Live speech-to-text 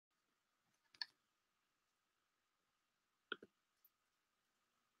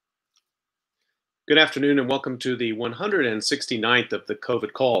Good afternoon and welcome to the 169th of the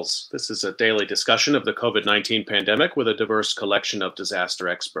COVID calls. This is a daily discussion of the COVID-19 pandemic with a diverse collection of disaster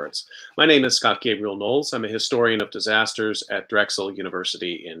experts. My name is Scott Gabriel Knowles. I'm a historian of disasters at Drexel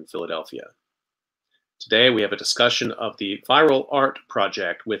University in Philadelphia. Today we have a discussion of the Viral Art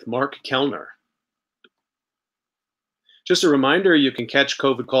Project with Mark Kellner. Just a reminder, you can catch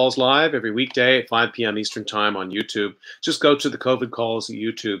COVID Calls live every weekday at 5 p.m. Eastern Time on YouTube. Just go to the COVID Calls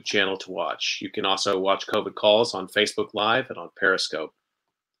YouTube channel to watch. You can also watch COVID Calls on Facebook Live and on Periscope.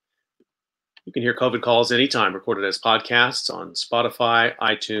 You can hear COVID Calls anytime, recorded as podcasts on Spotify,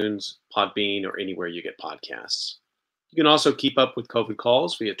 iTunes, Podbean, or anywhere you get podcasts. You can also keep up with COVID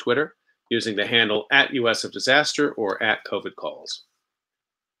Calls via Twitter using the handle @US of Disaster or @COVID Calls.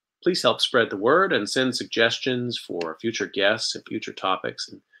 Please help spread the word and send suggestions for future guests and future topics.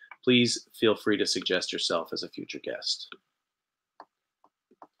 And please feel free to suggest yourself as a future guest.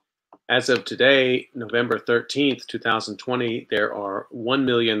 As of today, November 13th, 2020, there are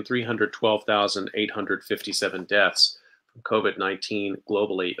 1,312,857 deaths from COVID-19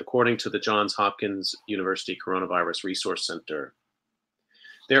 globally, according to the Johns Hopkins University Coronavirus Resource Center.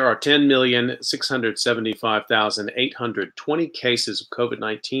 There are 10,675,820 cases of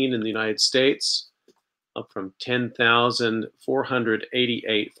COVID-19 in the United States, up from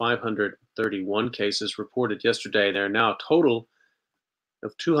 10,488,531 cases reported yesterday. There are now a total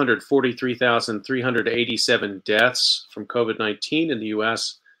of 243,387 deaths from COVID-19 in the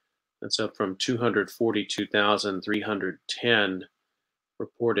U.S. That's up from 242,310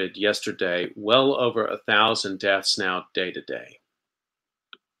 reported yesterday. Well over 1,000 deaths now day to day.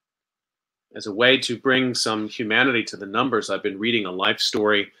 As a way to bring some humanity to the numbers, I've been reading a life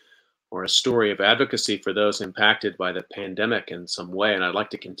story or a story of advocacy for those impacted by the pandemic in some way, and I'd like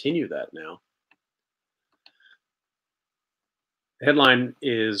to continue that now. The headline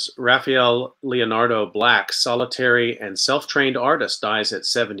is Raphael Leonardo Black, solitary and self-trained artist, dies at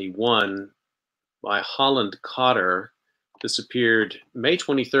 71 by Holland Cotter. This appeared May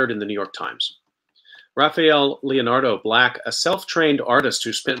 23rd in the New York Times. Raphael Leonardo Black, a self-trained artist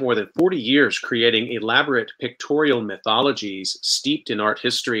who spent more than 40 years creating elaborate pictorial mythologies steeped in art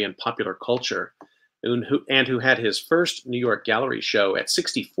history and popular culture, and who had his first New York gallery show at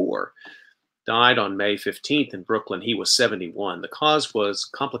 64, died on May 15th in Brooklyn. He was 71. The cause was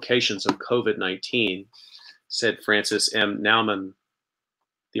complications of COVID-19, said Francis M. Naumann,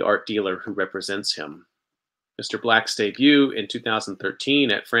 the art dealer who represents him. Mr. Black's debut in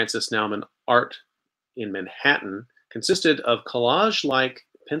 2013 at Francis Naumann Art in Manhattan consisted of collage-like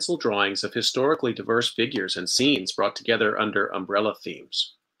pencil drawings of historically diverse figures and scenes brought together under umbrella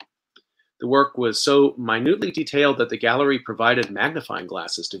themes. The work was so minutely detailed that the gallery provided magnifying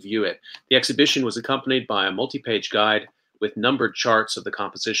glasses to view it. The exhibition was accompanied by a multi-page guide with numbered charts of the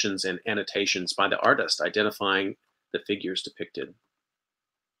compositions and annotations by the artist identifying the figures depicted.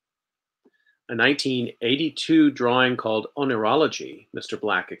 A 1982 drawing called Oneirology, Mr.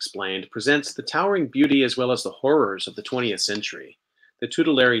 Black explained, presents the towering beauty as well as the horrors of the 20th century. The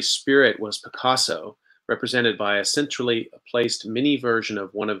tutelary spirit was Picasso, represented by a centrally placed mini version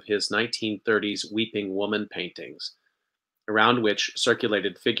of one of his 1930s Weeping Woman paintings, around which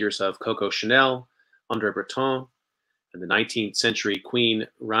circulated figures of Coco Chanel, André Breton, and the 19th century Queen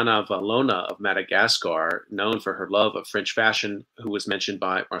Rana Valona of Madagascar, known for her love of French fashion, who was mentioned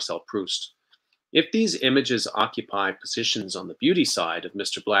by Marcel Proust. If these images occupy positions on the beauty side of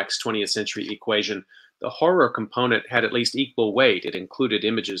Mr. Black's 20th century equation, the horror component had at least equal weight. It included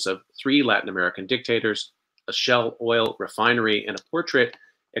images of 3 Latin American dictators, a Shell oil refinery, and a portrait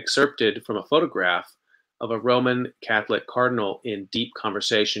excerpted from a photograph of a Roman Catholic cardinal in deep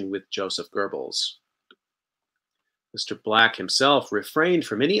conversation with Joseph Goebbels. Mr. Black himself refrained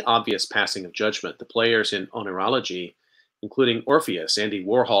from any obvious passing of judgment. The players in Oneirology, including Orpheus, Andy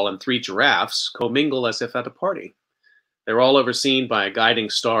Warhol, and 3 giraffes, commingle as if at a party. They're all overseen by a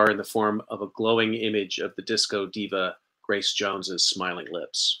guiding star in the form of a glowing image of the disco diva Grace Jones's smiling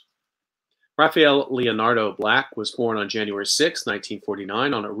lips. Raphael Leonardo Black was born on January 6,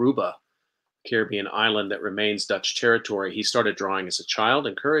 1949, on Aruba, a Caribbean island that remains Dutch territory. He started drawing as a child,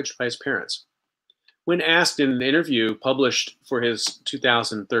 encouraged by his parents. When asked in an interview published for his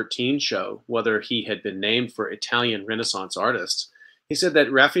 2013 show whether he had been named for Italian Renaissance artists, he said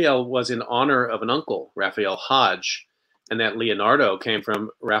that Raphael was in honor of an uncle, Raphael Hodge, and that Leonardo came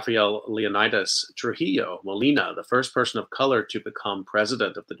from Rafael Leonidas Trujillo Molina, the first person of color to become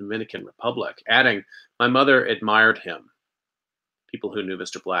president of the Dominican Republic, adding, "My mother admired him." People who knew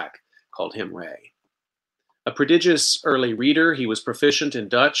Mr. Black called him Ray. A prodigious early reader, he was proficient in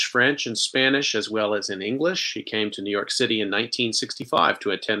Dutch, French, and Spanish, as well as in English. He came to New York City in 1965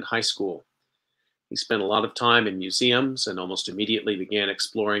 to attend high school. He spent a lot of time in museums and almost immediately began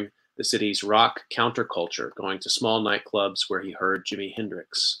exploring the city's rock counterculture, going to small nightclubs where he heard Jimi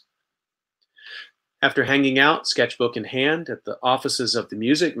Hendrix. After hanging out, sketchbook in hand, at the offices of the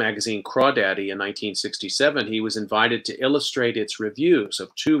music magazine Crawdaddy in 1967, he was invited to illustrate its reviews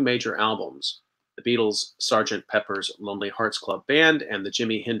of two major albums, the Beatles' Sgt. Pepper's Lonely Hearts Club Band and the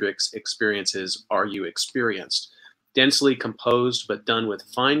Jimi Hendrix Experience's Are You Experienced? Densely composed but done with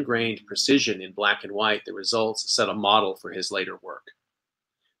fine-grained precision in black and white, the results set a model for his later work.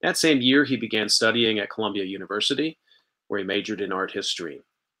 That same year, he began studying at Columbia University, where he majored in art history.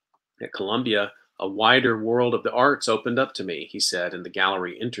 At Columbia, a wider world of the arts opened up to me, he said in the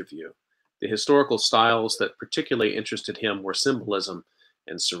gallery interview. The historical styles that particularly interested him were symbolism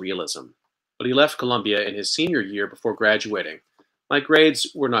and surrealism. But he left Columbia in his senior year before graduating. My grades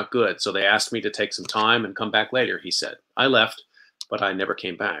were not good, so they asked me to take some time and come back later, he said. I left, but I never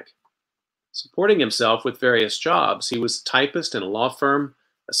came back. Supporting himself with various jobs, he was a typist in a law firm,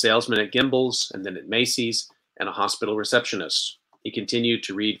 a salesman at Gimbel's, and then at Macy's, and a hospital receptionist. He continued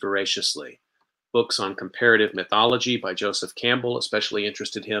to read voraciously. Books on comparative mythology by Joseph Campbell especially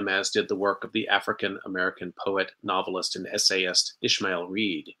interested him, as did the work of the African-American poet, novelist, and essayist Ishmael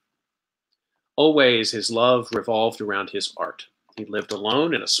Reed. Always his love revolved around his art. He lived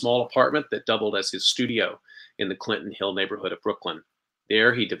alone in a small apartment that doubled as his studio in the Clinton Hill neighborhood of Brooklyn.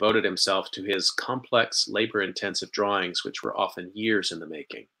 There he devoted himself to his complex, labor-intensive drawings, which were often years in the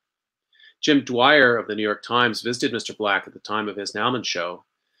making. Jim Dwyer of the New York Times visited Mr. Black at the time of his Nauman show.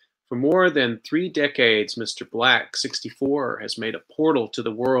 For more than 3 decades, Mr. Black, 64, has made a portal to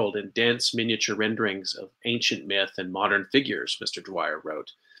the world in dense miniature renderings of ancient myth and modern figures, Mr. Dwyer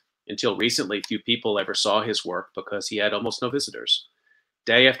wrote. Until recently, few people ever saw his work because he had almost no visitors.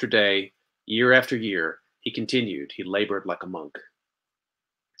 Day after day, year after year, he continued. He labored like a monk.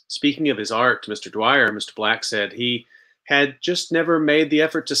 Speaking of his art to Mr. Dwyer, Mr. Black said he had just never made the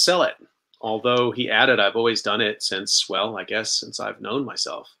effort to sell it, although he added, I've always done it since, well, I guess since I've known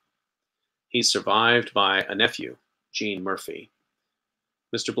myself. He's survived by a nephew, Gene Murphy.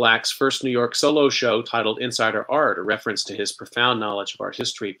 Mr. Black's first New York solo show, titled Insider Art, a reference to his profound knowledge of art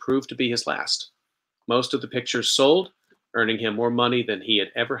history, proved to be his last. Most of the pictures sold, earning him more money than he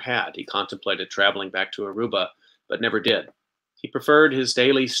had ever had. He contemplated traveling back to Aruba, but never did. He preferred his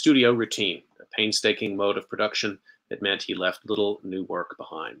daily studio routine, a painstaking mode of production that meant he left little new work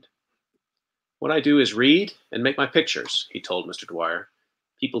behind. What I do is read and make my pictures, he told Mr. Dwyer.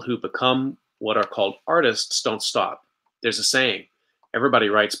 People who become what are called artists don't stop. There's a saying, everybody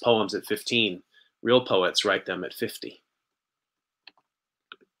writes poems at 15. Real poets write them at 50.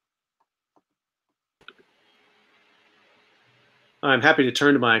 I'm happy to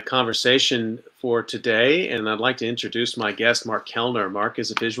turn to my conversation for today, and I'd like to introduce my guest, Mark Kellner. Mark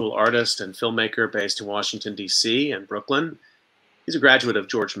is a visual artist and filmmaker based in Washington, D.C. and Brooklyn. He's a graduate of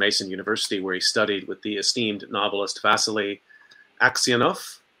George Mason University, where he studied with the esteemed novelist Vasily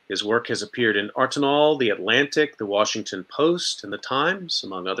Aksionov. His work has appeared in Arsenal, The Atlantic, The Washington Post, and The Times,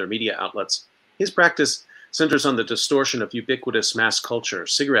 among other media outlets. His practice centers on the distortion of ubiquitous mass culture,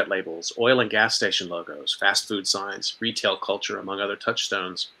 cigarette labels, oil and gas station logos, fast food signs, retail culture, among other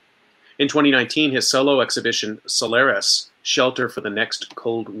touchstones. In 2019, his solo exhibition, Solaris, Shelter for the Next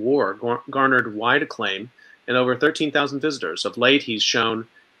Cold War, garnered wide acclaim and over 13,000 visitors. Of late, he's shown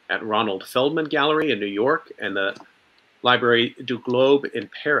at Ronald Feldman Gallery in New York and the Librairie du Globe in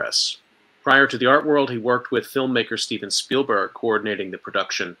Paris. Prior to the art world, he worked with filmmaker Steven Spielberg, coordinating the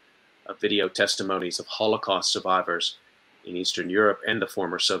production of video testimonies of Holocaust survivors in Eastern Europe and the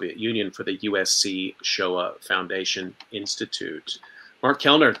former Soviet Union for the USC Shoah Foundation Institute. Mark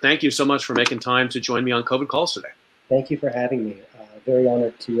Kellner, thank you so much for making time to join me on COVID Calls today. Thank you for having me. Very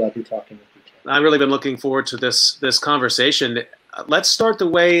honored to be talking with you. I've really been looking forward to this conversation. Let's start the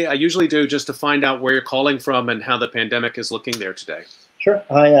way I usually do, just to find out where you're calling from and how the pandemic is looking there today. Sure.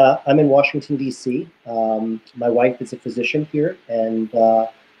 I'm in Washington, D.C. My wife is a physician here and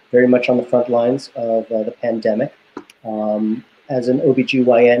very much on the front lines of the pandemic. As an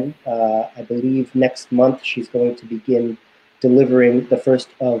OBGYN, I believe next month she's going to begin delivering the first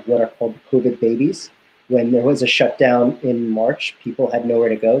of what are called COVID babies. When there was a shutdown in March, people had nowhere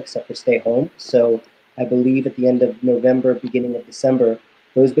to go except for stay home. So I believe at the end of November, beginning of December,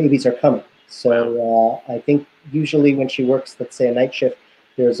 those babies are coming. So I think usually when she works, let's say a night shift,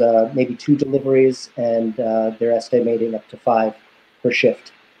 there's maybe 2 deliveries, and they're estimating up to 5 per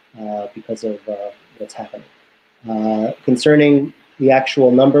shift because of what's happening. Concerning the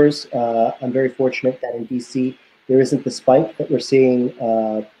actual numbers, I'm very fortunate that in DC, there isn't the spike that we're seeing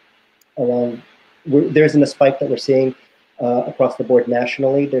there isn't a spike that we're seeing across the board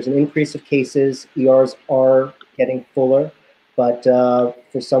nationally. There's an increase of cases. ERs are getting fuller, but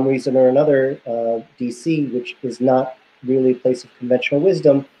for some reason or another, DC, which is not really a place of conventional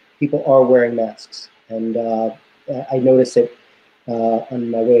wisdom, people are wearing masks. And I notice it on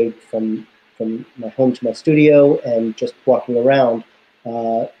my way from my home to my studio and just walking around.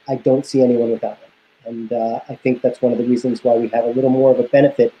 I don't see anyone without them. And I think that's one of the reasons why we have a little more of a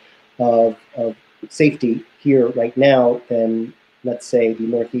benefit of safety here right now than, let's say, the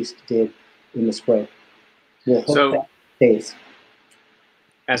Northeast did in the spring. We'll hope that stays.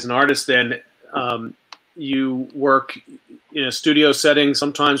 As an artist, then, you work in a studio setting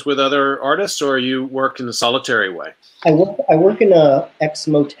sometimes with other artists, or you work in a solitary way? I work in a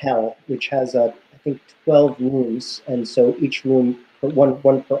ex-motel, which has, I think, 12 rooms, and so each room,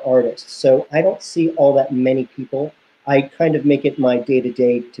 one per artist. So I don't see all that many people. I kind of make it my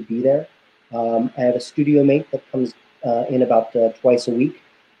day-to-day to be there. I have a studio mate that comes in about twice a week.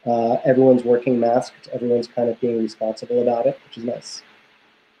 Everyone's working masked. Everyone's kind of being responsible about it, which is nice.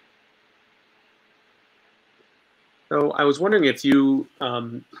 So I was wondering if you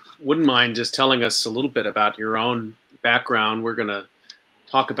wouldn't mind just telling us a little bit about your own background. We're going to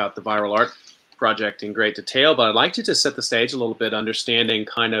talk about the Viral Art Project in great detail, but I'd like you to set the stage a little bit, understanding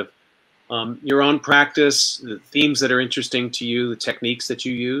kind of your own practice, the themes that are interesting to you, the techniques that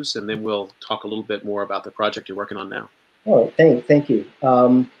you use, and then we'll talk a little bit more about the project you're working on now. Oh, thank you.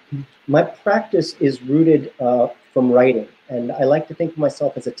 My practice is rooted from writing, and I like to think of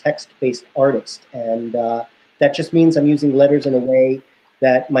myself as a text-based artist, and that just means I'm using letters in a way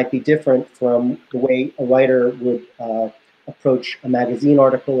that might be different from the way a writer would approach a magazine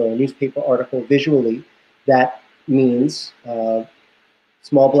article or a newspaper article visually. That means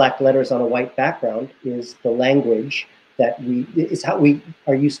small black letters on a white background is the language that is how we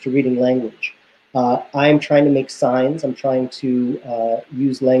are used to reading language. I'm trying to make signs. I'm trying to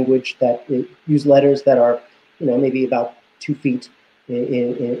use language use letters that are, maybe about 2 feet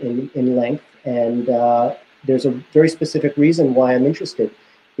in length. And there's a very specific reason why I'm interested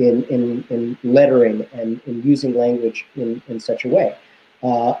in lettering and in using language in such a way.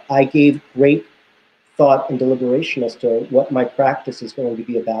 I gave great thought and deliberation as to what my practice is going to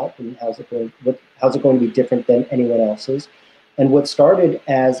be about and how's it going to be different than anyone else's. And what started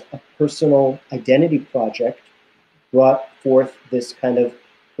as a personal identity project brought forth this kind of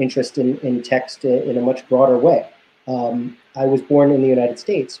interest in text in a much broader way. I was born in the United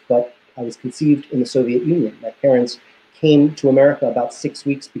States, but I was conceived in the Soviet Union. My parents came to America about 6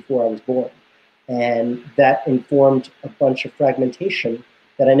 weeks before I was born. And that informed a bunch of fragmentation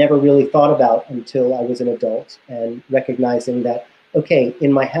that I never really thought about until I was an adult, and recognizing that, okay,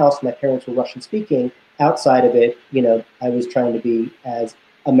 in my house, my parents were Russian speaking. Outside of it, I was trying to be as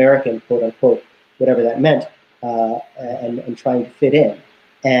American, quote unquote, whatever that meant, and trying to fit in.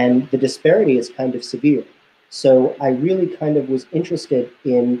 And the disparity is kind of severe. So I really kind of was interested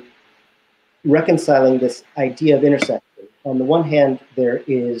in reconciling this idea of intersection. On the one hand, there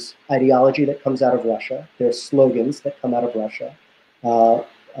is ideology that comes out of Russia. There's slogans that come out of Russia.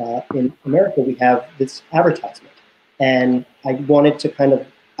 In America, we have this advertisement. And I wanted to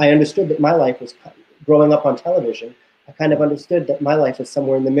I understood that my life was, growing up on television, I kind of understood that my life is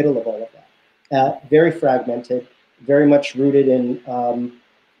somewhere in the middle of all of that. Very fragmented, very much rooted in,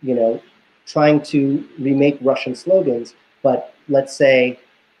 trying to remake Russian slogans, but let's say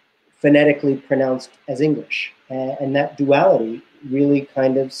phonetically pronounced as English. And that duality really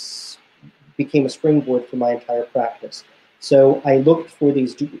kind of became a springboard for my entire practice. So I looked for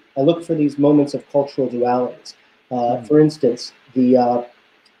these moments of cultural dualities. For instance, the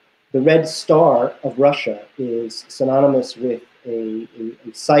red star of Russia is synonymous with a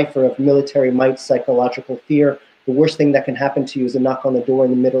cipher of military might, psychological fear. The worst thing that can happen to you is a knock on the door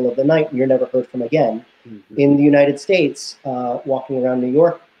in the middle of the night and you're never heard from again. Mm-hmm. In the United States, walking around New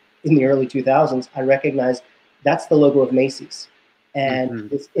York in the early 2000s, I recognized that's the logo of Macy's. And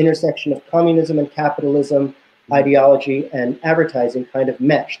this intersection of communism and capitalism, ideology and advertising kind of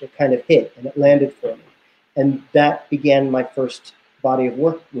meshed, it kind of hit, and it landed for me. And that began my first body of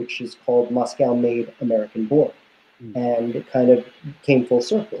work, which is called Moscow Made, American Born. And it kind of came full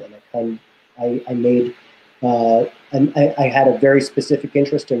circle. And I had a very specific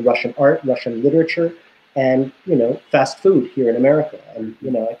interest in Russian art, Russian literature, and, fast food here in America. And,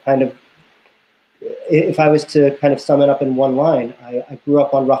 I kind of, if I was to kind of sum it up in one line, I grew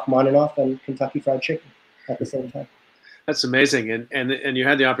up on Rachmaninoff and Kentucky Fried Chicken at the same time. That's amazing. And you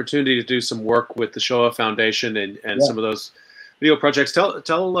had the opportunity to do some work with the Shoah Foundation and some of those video projects.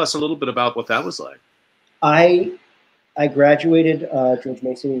 Tell us a little bit about what that was like. I I graduated George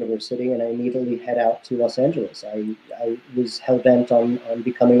Mason University, and I immediately head out to Los Angeles. I was hell-bent on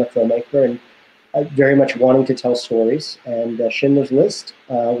becoming a filmmaker, and very much wanting to tell stories. And Schindler's List,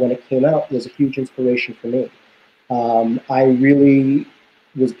 when it came out, was a huge inspiration for me. I really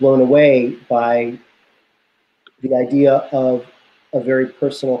was blown away by the idea of a very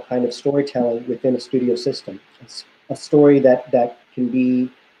personal kind of storytelling within a studio system. It's a story that can be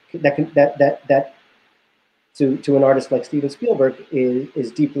that to an artist like Steven Spielberg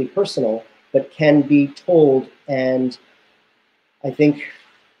is deeply personal, but can be told and I think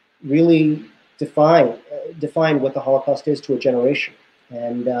really define what the Holocaust is to a generation.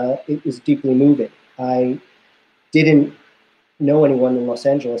 And it was deeply moving. I didn't know anyone in Los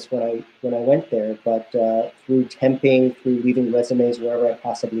Angeles when I went there, but through temping, through leaving resumes wherever I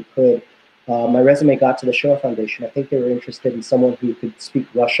possibly could, my resume got to the Shoah Foundation. I think they were interested in someone who could speak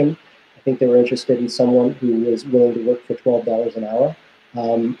Russian. I think they were interested in someone who was willing to work for $12 an hour.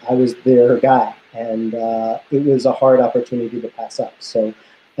 I was their guy, and it was a hard opportunity to pass up. So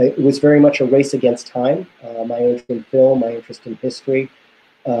it was very much a race against time. My interest in film, my interest in history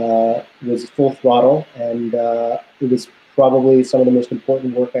was full throttle, and it was probably some of the most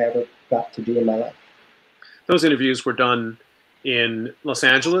important work I ever got to do in my life. Those interviews were done in Los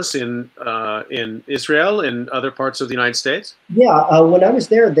Angeles, in Israel, in other parts of the United States? Yeah, when I was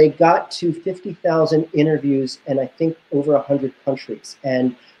there, they got to 50,000 interviews and I think over 100 countries.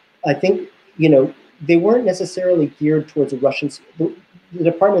 And I think, you know, they weren't necessarily geared towards a Russian, the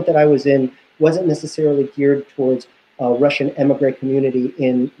department that I was in wasn't necessarily geared towards a Russian emigre community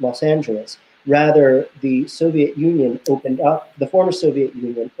in Los Angeles. Rather, the Soviet Union opened up, the former Soviet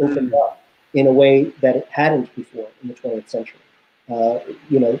Union opened up in a way that it hadn't before in the 20th century.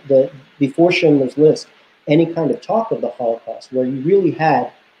 You know, before Schindler's List, any kind of talk of the Holocaust, where you really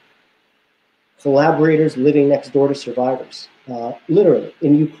had collaborators living next door to survivors, literally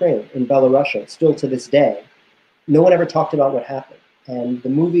in Ukraine, in Belarus, still to this day, no one ever talked about what happened. And the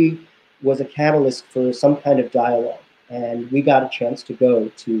movie was a catalyst for some kind of dialogue. And we got a chance to go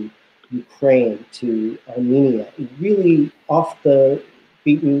to Ukraine, to Armenia, really off the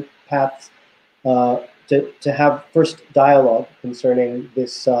beaten paths, to have first dialogue concerning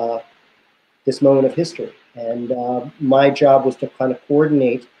this this moment of history. And my job was to kind of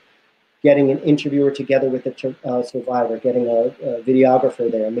coordinate getting an interviewer together with a survivor, getting a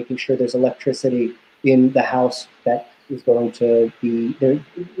videographer there, making sure there's electricity in the house that is going to be there,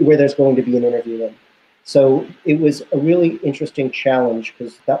 where there's going to be an interview in. So it was a really interesting challenge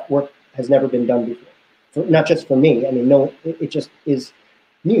because that work has never been done before. Not just for me. I mean, no, it just is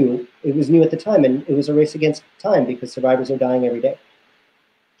new. It was new at the time, and it was a race against time because survivors are dying every day.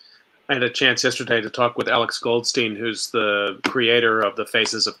 I had a chance yesterday to talk with Alex Goldstein, who's the creator of the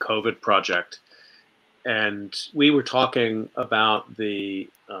Faces of COVID project. And we were talking about the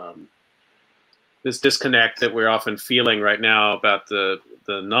this disconnect that we're often feeling right now about the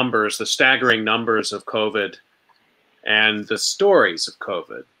numbers, the staggering numbers of COVID and the stories of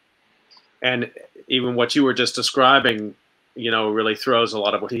COVID. And even what you were just describing, you know, really throws a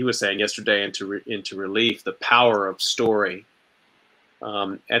lot of what he was saying yesterday into relief, the power of story.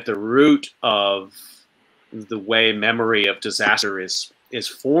 At the root of the way memory of disaster is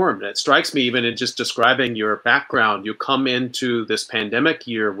formed. It strikes me, even in just describing your background, you come into this pandemic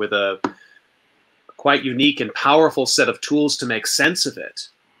year with a quite unique and powerful set of tools to make sense of it.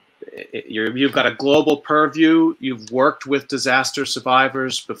 You've got a global purview. You've worked with disaster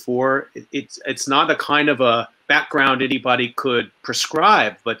survivors before. It's not a kind of a background anybody could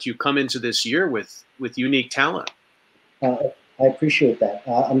prescribe, but you come into this year with unique talent. I appreciate that.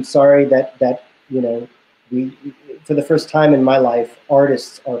 I'm sorry that you know, for the first time in my life,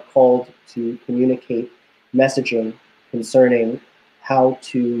 artists are called to communicate messaging concerning how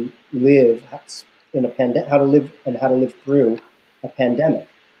to live in a pandemic, how to live through a pandemic.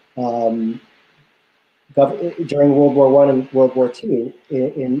 During World War I and World War II,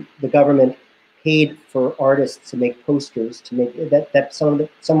 the government paid for artists to make posters, to make that some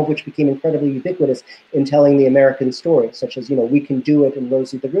of which became incredibly ubiquitous in telling the American story, such as, you know, "We Can Do It" and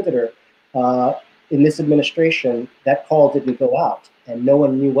 "Rosie the Riveter." In this administration, that call didn't go out, and no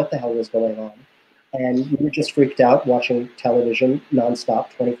one knew what the hell was going on, and we were just freaked out watching television nonstop,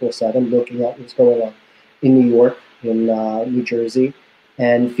 24/7, looking at what's going on in New York, in New Jersey,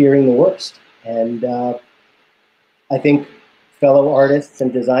 and fearing the worst. And I think fellow artists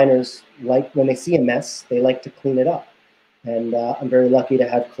and designers, like when they see a mess, they like to clean it up. And I'm very lucky to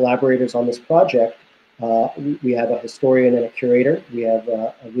have collaborators on this project. We have a historian and a curator. We have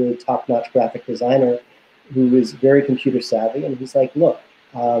a really top-notch graphic designer who is very computer savvy. And he's like, look,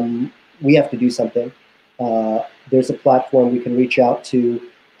 we have to do something. there's a platform we can reach out to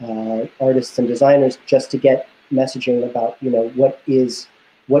artists and designers just to get messaging about, what is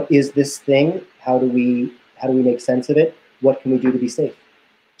this thing? How do we make sense of it? What can we do to be safe?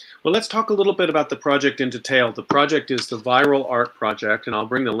 Well, let's talk a little bit about the project in detail. The project is the Viral Art Project, and I'll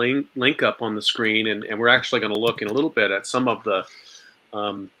bring the link up on the screen, and we're actually going to look in a little bit at some of the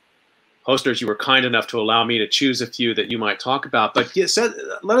posters. You were kind enough to allow me to choose a few that you might talk about. But yes,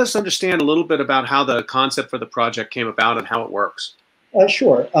 let us understand a little bit about how the concept for the project came about and how it works.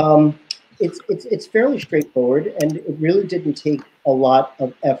 Sure. It's fairly straightforward, and it really didn't take a lot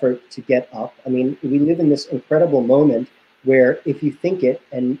of effort to get up. I mean, we live in this incredible moment where if you think it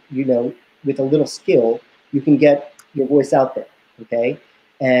and, with a little skill, you can get your voice out there, okay?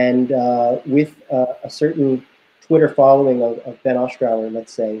 And with a certain Twitter following of Ben Ostrauer,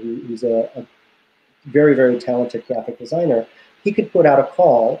 let's say, who's a very, very talented graphic designer, he could put out a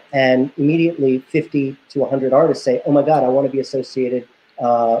call and immediately 50 to 100 artists say, oh my God, I want to be associated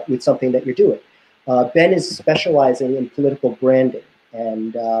with something that you're doing. Ben is specializing in political branding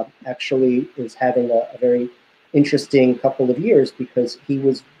and actually is having a very interesting couple of years because he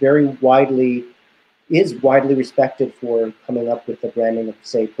was is widely respected for coming up with the branding of,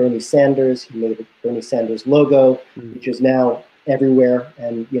 say, Bernie Sanders. He made the Bernie Sanders logo, which is now everywhere.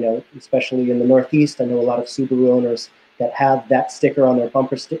 And, especially in the Northeast, I know a lot of Subaru owners that have that sticker on their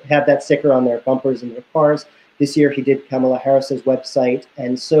bumpers, in their cars. This year he did Kamala Harris's website.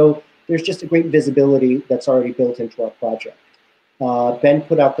 And so there's just a great visibility that's already built into our project. Ben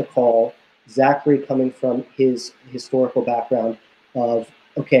put out the call. Zachary, coming from his historical background of,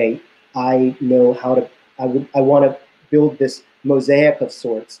 okay, I know how to, I want to build this mosaic of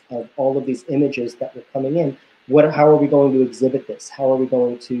sorts of all of these images that were coming in. How are we going to exhibit this? How are we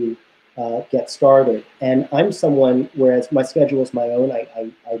going to get started? And I'm someone, whereas my schedule is my own,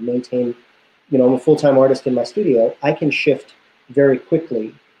 I maintain, I'm a full-time artist in my studio, I can shift very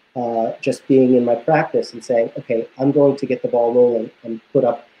quickly just being in my practice and saying, okay, I'm going to get the ball rolling and put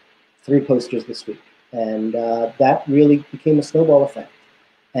up 3 posters this week. And that really became a snowball effect.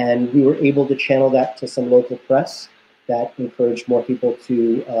 And we were able to channel that to some local press that encouraged more people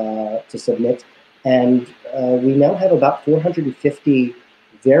to submit. And we now have about 450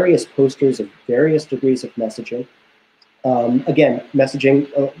 various posters of various degrees of messaging. Again, messaging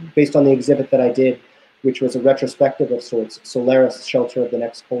based on the exhibit that I did, which was a retrospective of sorts, Solaris, Shelter of the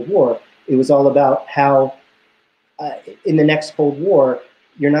Next Cold War. It was all about how in the next Cold War,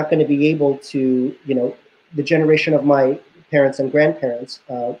 you're not going to be able to, the generation of my parents and grandparents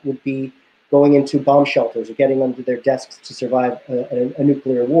would be going into bomb shelters or getting under their desks to survive a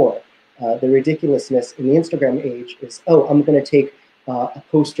nuclear war. The ridiculousness in the Instagram age is, oh, I'm going to take a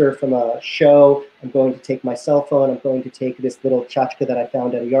poster from a show, I'm going to take my cell phone, I'm going to take this little tchotchke that I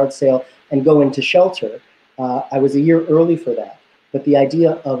found at a yard sale and go into shelter. I was a year early for that, but the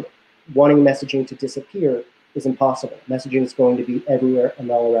idea of wanting messaging to disappear is impossible. Messaging is going to be everywhere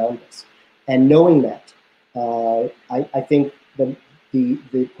and all around us. And knowing that, I think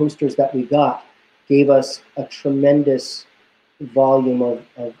the posters that we got gave us a tremendous volume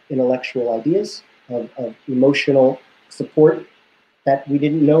of intellectual ideas, of emotional support that we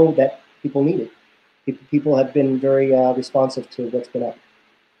didn't know that people needed. People have been very responsive to what's been up.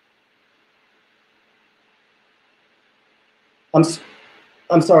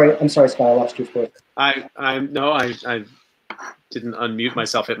 I'm sorry, Scott, I lost your voice. I didn't unmute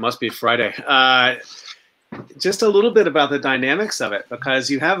myself. It must be Friday. Just a little bit about the dynamics of it, because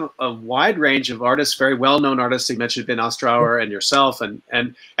you have a wide range of artists, very well-known artists. You mentioned Ben Ostrauer and yourself, and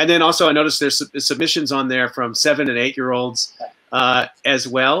then also I noticed there's submissions on there from 7- and 8-year-olds as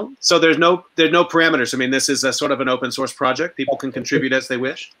well. So there's no parameters. I mean, this is a sort of an open source project. People can contribute as they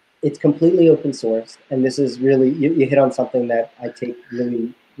wish. It's completely open source, and this is really you hit on something that I take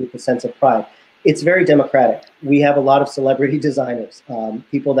really with a sense of pride. It's very democratic. We have a lot of celebrity designers,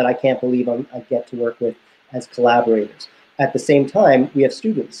 people that I can't believe I get to work with as collaborators. At the same time, we have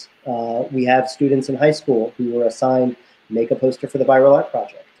students. We have students in high school who were assigned make a poster for the Viral Art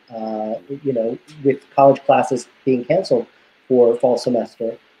Project. With college classes being canceled for fall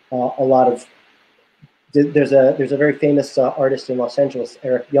semester, there's a very famous artist in Los Angeles,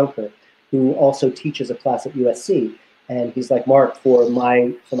 Eric Junker, who also teaches a class at USC. And he's like, Mark, for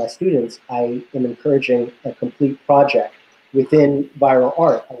my students, I am encouraging a complete project within viral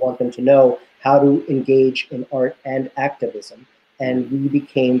art. I want them to know how to engage in art and activism. And we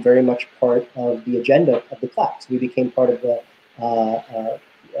became very much part of the agenda of the class. We became part of the,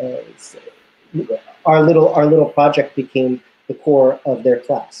 our little project became the core of their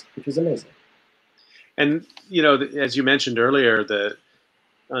class, which was amazing. And, as you mentioned earlier,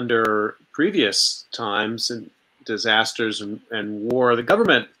 under previous times and disasters and war, the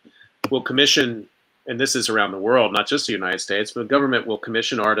government will commission, and this is around the world, not just the United States, but the government will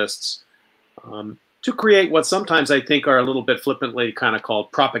commission artists to create what sometimes I think are a little bit flippantly kind of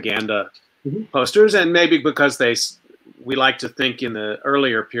called propaganda posters, and maybe because we like to think in the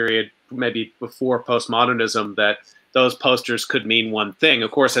earlier period, maybe before postmodernism, that those posters could mean one thing.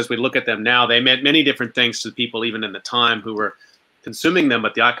 Of course, as we look at them now, they meant many different things to people even in the time who were consuming them,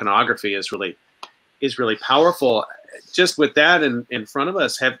 but the iconography is really powerful. Just with that in front of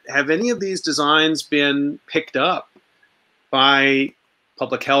us, have any of these designs been picked up by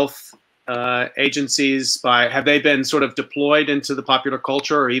public health agencies? Have they been sort of deployed into the popular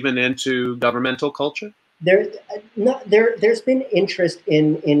culture or even into governmental culture? There's been interest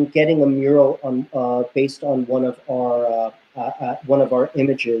in getting a mural on based on one of our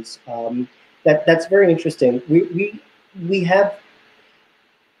images. That's very interesting. We have,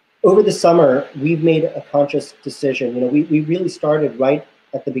 over the summer, we've made a conscious decision. You know, we really started right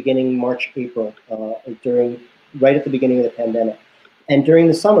at the beginning, March, April, right at the beginning of the pandemic. And during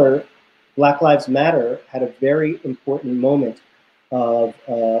the summer, Black Lives Matter had a very important moment of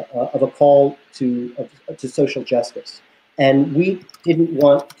a call to social justice. And we didn't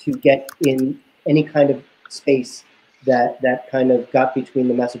want to get in any kind of space that kind of got between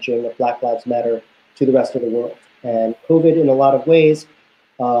the messaging of Black Lives Matter to the rest of the world. And COVID, in a lot of ways,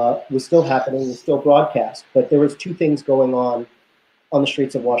 was still happening, was still broadcast, but there was two things going on the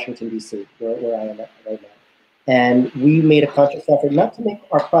streets of Washington, D.C., where I am at right now. And we made a conscious effort not to make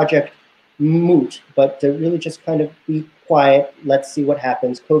our project moot, but to really just kind of be quiet, let's see what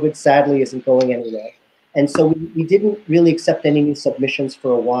happens. COVID sadly isn't going anywhere. And so we didn't really accept any new submissions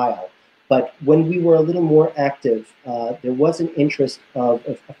for a while. But when we were a little more active, there was an interest of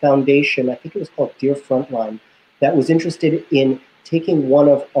a foundation, I think it was called Dear Frontline, that was interested in taking one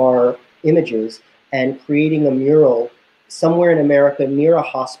of our images and creating a mural somewhere in America near a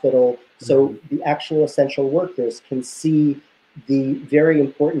hospital so the actual essential workers can see the very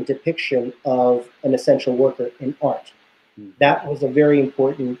important depiction of an essential worker in art. That was a very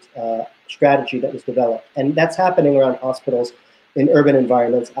important strategy that was developed. And that's happening around hospitals in urban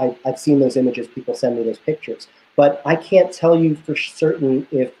environments. I've seen those images, people send me those pictures. But I can't tell you for certain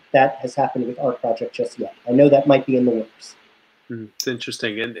if that has happened with our project just yet. I know that might be in the works. It's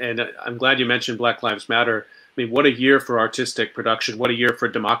interesting. And I'm glad you mentioned Black Lives Matter. I mean, what a year for artistic production. What a year for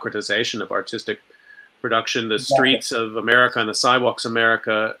democratization of artistic production. The streets of America and the sidewalks of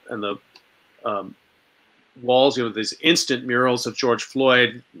America and the walls, you know, these instant murals of George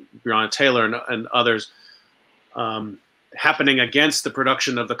Floyd, Breonna Taylor, and others happening against the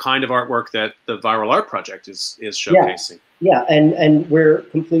production of the kind of artwork that the Viral Art Project is showcasing. Yeah, and we're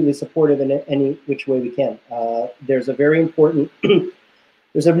completely supportive in any which way we can. There's a very important,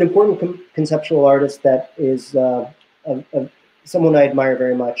 there's an important conceptual artist that is someone I admire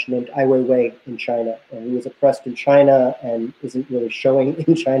very much, named Ai Weiwei in China. And he was oppressed in China and isn't really showing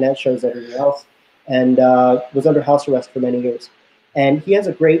in China, shows everywhere else, and was under house arrest for many years. And he has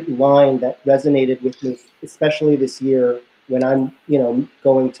a great line that resonated with me, especially this year when I'm, you know,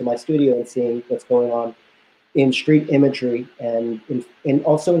 going to my studio and seeing what's going on in street imagery and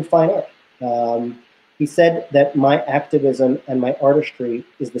also in fine art. He said that my activism and my artistry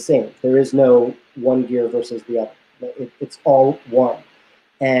is the same. There is no one gear versus the other. It's all one.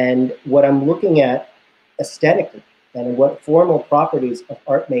 And what I'm looking at aesthetically and what formal properties of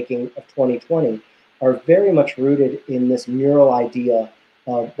art making of 2020 are very much rooted in this mural idea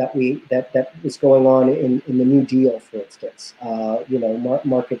that is going on in the New Deal, for instance. You know,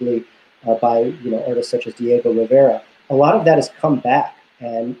 markedly by, you know, artists such as Diego Rivera. A lot of that has come back,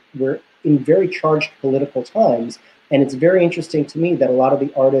 and we're in very charged political times. And it's very interesting to me that a lot of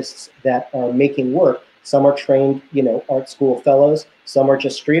the artists that are making work, some are trained, you know, art school fellows, some are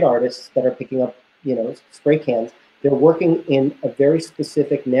just street artists that are picking up, you know, spray cans. They're working in a very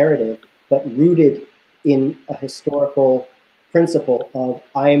specific narrative, but rooted in a historical principle of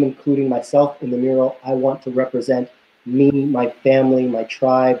I am including myself in the mural. I want to represent me, my family, my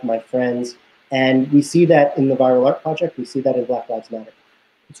tribe, my friends. And we see that in the Viral Art Project. We see that in Black Lives Matter.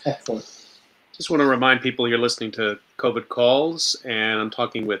 It's excellent. Just want to remind people you're listening to COVID Calls, and I'm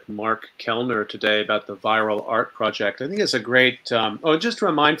talking with Mark Kellner today about the Viral Art Project. I think it's a great, just to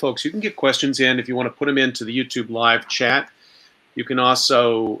remind folks, you can get questions in if you want to put them into the YouTube live chat. You can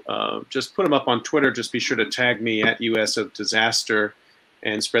also just put them up on Twitter. Just be sure to tag me at US of Disaster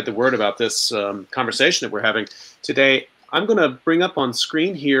and spread the word about this conversation that we're having today. I'm going to bring up on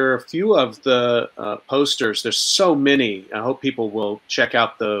screen here a few of the posters. There's so many. I hope people will check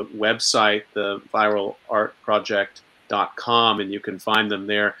out the website, the viralartproject.com, and you can find them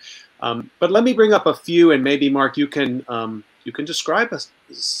there. But let me bring up a few, and maybe Mark, you can describe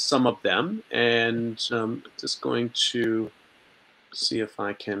some of them, and just going to see if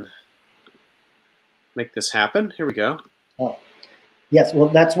I can make this happen. Here we go. Oh, yes. Well,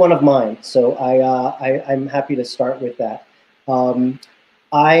 that's one of mine. So I'm happy to start with that.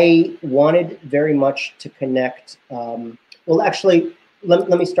 I wanted very much to connect. Well, actually, let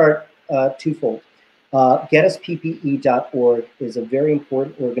me start twofold. GetUsPPE.org is a very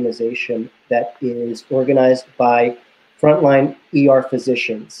important organization that is organized by frontline ER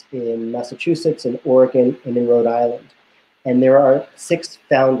physicians in Massachusetts, in Oregon, and in Rhode Island. And there are 6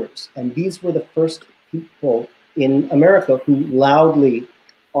 founders. And these were the first people in America who loudly,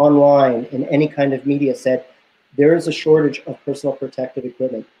 online, in any kind of media said, there is a shortage of personal protective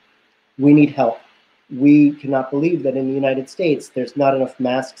equipment. We need help. We cannot believe that in the United States, there's not enough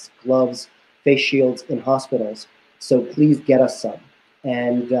masks, gloves, face shields in hospitals. So please get us some.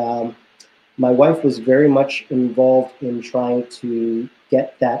 And my wife was very much involved in trying to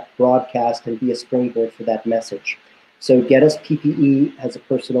get that broadcast and be a springboard for that message. So Get Us PPE has a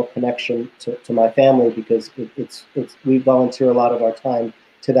personal connection to my family because we volunteer a lot of our time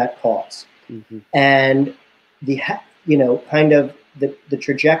to that cause. Mm-hmm. And kind of the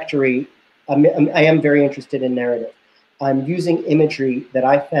trajectory, I am very interested in narrative. I'm using imagery that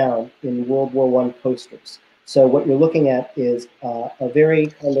I found in World War I posters. So what you're looking at is a very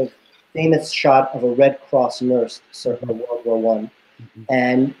kind of famous shot of a Red Cross nurse circa World War I. Mm-hmm.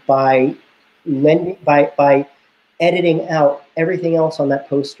 And by editing out everything else on that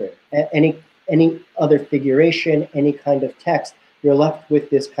poster, any other figuration, any kind of text, you're left with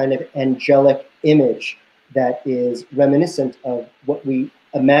this kind of angelic image that is reminiscent of what we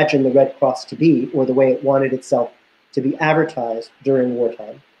imagine the Red Cross to be, or the way it wanted itself to be advertised during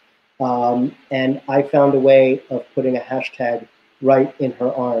wartime. And I found a way of putting a hashtag right in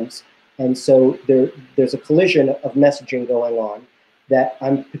her arms. And so there's a collision of messaging going on that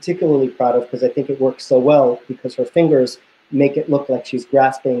I'm particularly proud of because I think it works so well because her fingers make it look like she's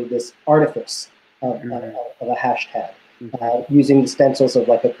grasping this artifice of a hashtag, using the stencils of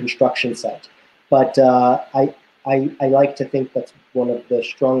like a construction site. But I like to think that's one of the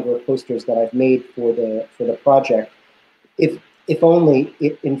stronger posters that I've made for the project. If only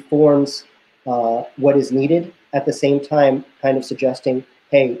it informs what is needed, at the same time kind of suggesting,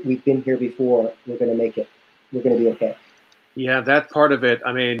 hey, we've been here before, we're going to make it, we're going to be okay. Yeah, that part of it,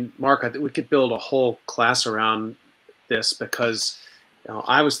 I mean, Mark, I think we could build a whole class around this because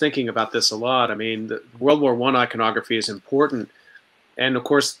I was thinking about this a lot. I mean, the World War I iconography is important. And of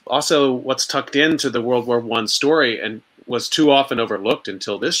course, also what's tucked into the World War I story and was too often overlooked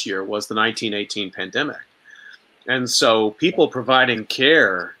until this year was the 1918 pandemic. And so people providing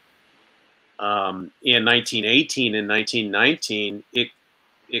care in 1918 and 1919,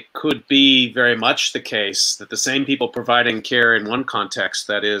 it could be very much the case that the same people providing care in one context,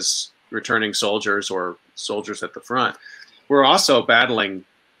 that is returning soldiers or soldiers at the front, were also battling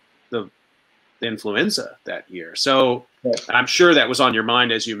the influenza that year. So I'm sure that was on your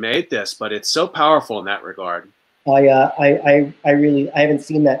mind as you made this, but it's so powerful in that regard. I haven't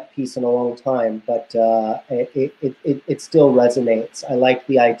seen that piece in a long time, but it still resonates. I like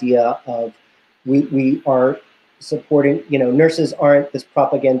the idea of we are supporting, nurses aren't this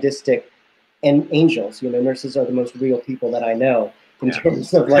propagandistic and angels, nurses are the most real people that I know in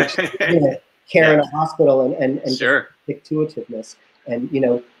terms of like care in a hospital and sure. stick-to-itiveness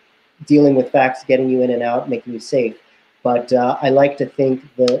and, dealing with facts, getting you in and out, making you safe. But I like to think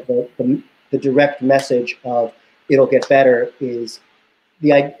the direct message of it'll get better is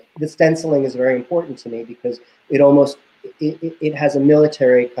the stenciling is very important to me because it has a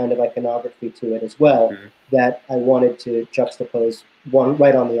military kind of iconography to it as well that I wanted to juxtapose one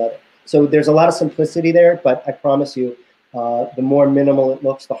right on the other. So there's a lot of simplicity there, but I promise you, the more minimal it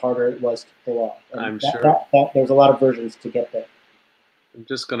looks, the harder it was to pull off. And sure. There's a lot of versions to get there. I'm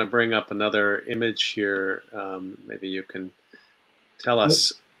just going to bring up another image here. Maybe you can tell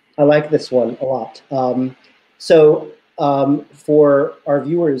us. I like this one a lot. For our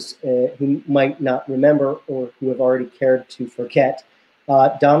viewers who might not remember or who have already cared to forget,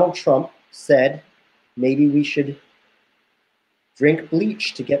 Donald Trump said maybe we should drink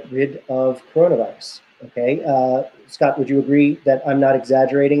bleach to get rid of coronavirus. Okay, Scott, would you agree that I'm not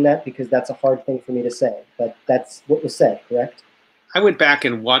exaggerating that because that's a hard thing for me to say, but that's what was said, correct? I went back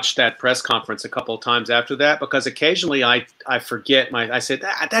and watched that press conference a couple of times after that because occasionally I forget I said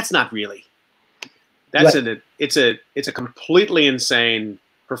that's not really. That's right. It's a completely insane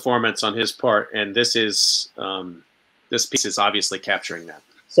performance on his part, and this is this piece is obviously capturing that.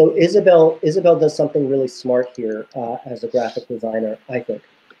 So Isabel does something really smart here as a graphic designer, I think.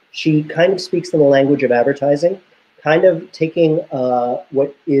 She kind of speaks in the language of advertising, kind of taking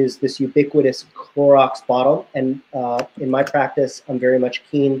what is this ubiquitous Clorox bottle. And in my practice, I'm very much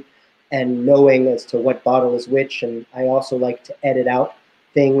keen and knowing as to what bottle is which. And I also like to edit out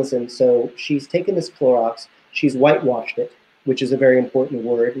things. And so she's taken this Clorox, she's whitewashed it, which is a very important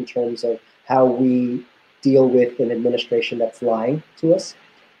word in terms of how we deal with an administration that's lying to us.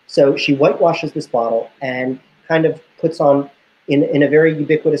 So she whitewashes this bottle and kind of puts on, in a very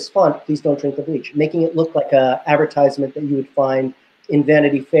ubiquitous font, please don't drink the bleach, making it look like an advertisement that you would find in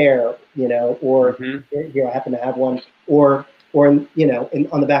Vanity Fair, you know, or here I happen to have one, or you know,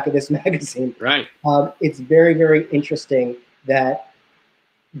 on the back of this magazine. Right. It's very, very interesting that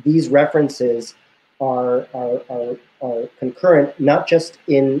these references are concurrent, not just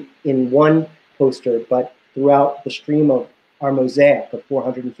in one poster, but throughout the stream of our mosaic of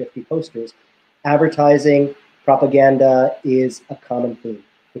 450 posters. Advertising, propaganda is a common theme,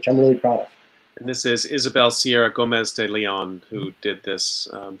 which I'm really proud of. And this is Isabel Sierra Gomez de Leon who did this.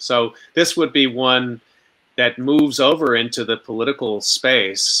 So this would be one that moves over into the political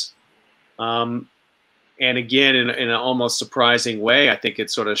space. And again, in an almost surprising way, I think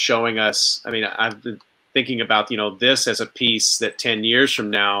it's sort of showing us, I mean, I've been thinking about, you know, this as a piece that 10 years from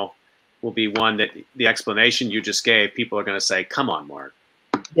now will be one that the explanation you just gave, people are going to say, come on, Mark.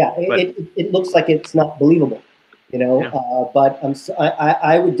 Yeah, it looks like it's not believable, you know, yeah. But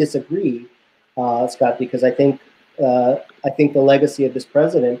I would disagree, Scott, because I think the legacy of this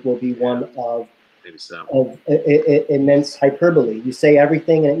president will be one of, maybe so, of immense hyperbole. You say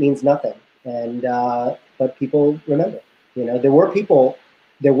everything and it means nothing, and but people remember. You know, there were people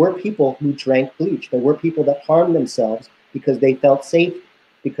who drank bleach. There were people that harmed themselves because they felt safe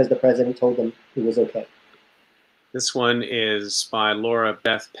because the president told them it was okay. This one is by Laura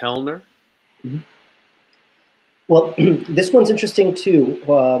Beth Pellner. Mm-hmm. Well, this one's interesting too,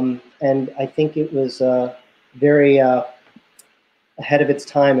 and I think it was very ahead of its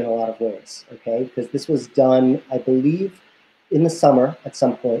time in a lot of ways. Okay, because this was done, I believe, in the summer at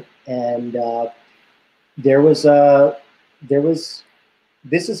some point, and this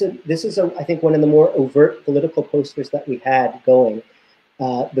is I think one of the more overt political posters that we had going.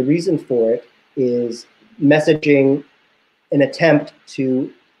 The reason for it is messaging an attempt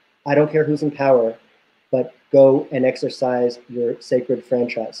to, I don't care who's in power, but go and exercise your sacred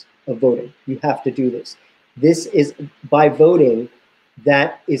franchise of voting. You have to do this. This is, by voting,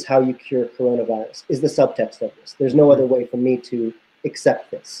 that is how you cure coronavirus, is the subtext of this. There's no other way for me to accept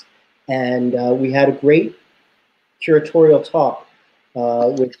this. And we had a great curatorial talk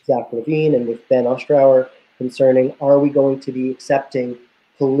with Zach Levine and with Ben Ostrauer concerning, are we going to be accepting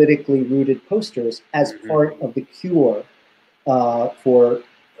politically rooted posters as part of the cure for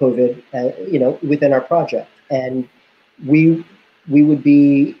COVID, you know, within our project? And it would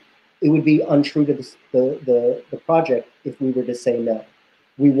be untrue to the project if we were to say no.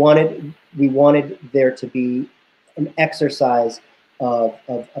 We wanted there to be an exercise of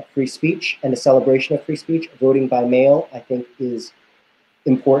free speech and a celebration of free speech. Voting by mail, I think, is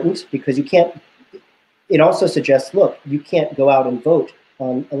important because you can't. It also suggests, look, you can't go out and vote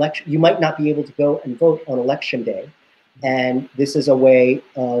on election. You might not be able to go and vote on election day, and this is a way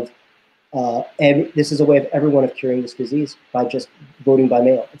of everyone of curing this disease by just voting by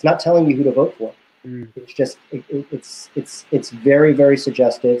mail. It's not telling you who to vote for. It's just it's very, very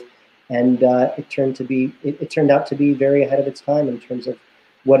suggestive, and it turned out to be very ahead of its time in terms of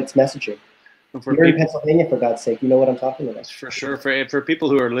what it's messaging. You're in Pennsylvania, for God's sake, you know what I'm talking about. For sure. For people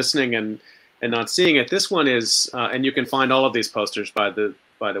who are listening and not seeing it, this one is, and you can find all of these posters by the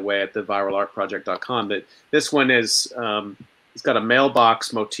way at the viralartproject.com. That this one is, it's got a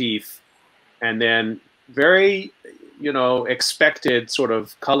mailbox motif, and then very, you know, expected sort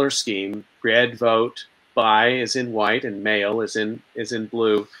of color scheme. Red vote, by is in white, and mail is in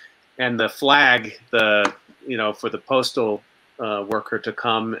blue, and the flag, you know, for the postal worker to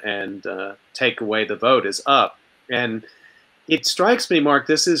come and take away the vote is up. And it strikes me, Mark,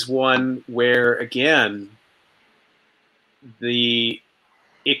 this is one where, again, it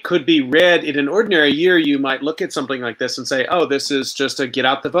could be read in an ordinary year. You might look at something like this and say, oh, this is just a get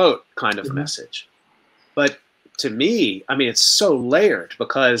out the vote kind of message. But to me, I mean, it's so layered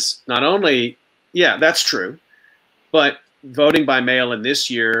because not only, yeah, that's true, but voting by mail in this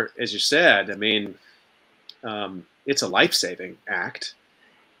year, as you said, I mean, it's a life-saving act.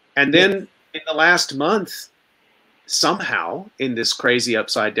 And then in the last month, somehow in this crazy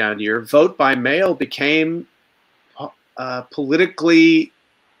upside down year, vote by mail became a politically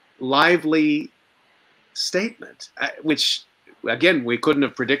lively statement, which again, we couldn't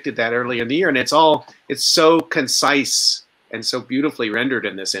have predicted that early in the year. And it's so concise and so beautifully rendered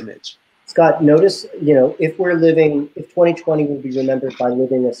in this image. Scott, notice, if 2020 will be remembered by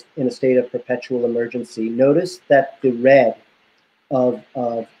living in a state of perpetual emergency, notice that the red of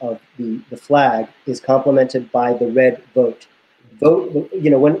the flag is complemented by the red vote. Vote,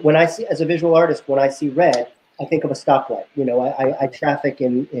 when I see, as a visual artist, when I see red, I think of a stoplight. I traffic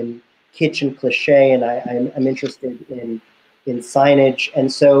in kitsch and cliche, and I'm interested in signage.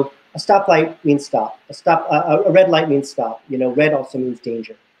 And so a stoplight means stop. A red light means stop. Red also means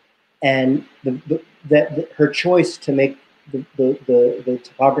danger. And her choice to make the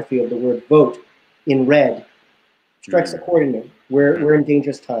topography of the word vote in red strikes a chord in me. We're in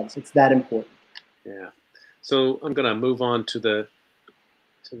dangerous times. It's that important. Yeah. So I'm going to move on to the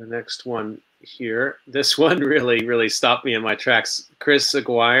next one here. This one really stopped me in my tracks. Chris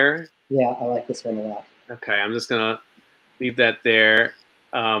Aguirre. Yeah, I like this one a lot. Okay, I'm just going to leave that there.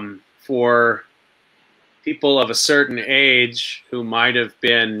 For people of a certain age who might have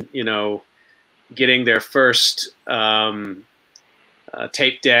been, getting their first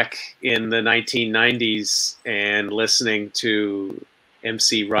tape deck in the 1990s and listening to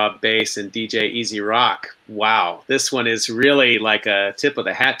MC Rob Bass and DJ Easy Rock. Wow, this one is really like a tip of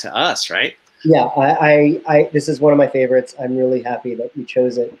the hat to us, right? Yeah, I this is one of my favorites. I'm really happy that you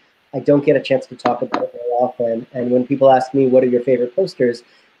chose it. I don't get a chance to talk about it very often, and when people ask me what are your favorite posters,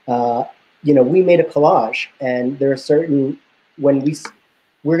 we made a collage, and there are certain, we're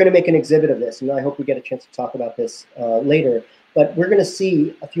going to make an exhibit of this, and I hope we get a chance to talk about this later. But we're going to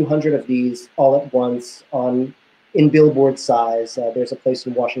see a few hundred of these all at once in billboard size. There's a place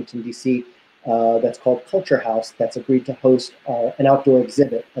in Washington, D.C. That's called Culture House that's agreed to host an outdoor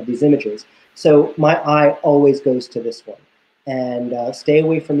exhibit of these images. So my eye always goes to this one. And Stay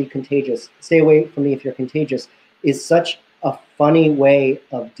Away From Me Contagious, Stay Away From Me If You're Contagious is such a funny way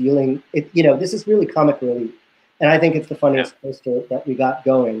of dealing. This is really comic relief. And I think it's the funniest poster that we got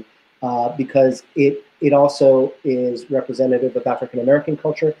going because it also is representative of African-American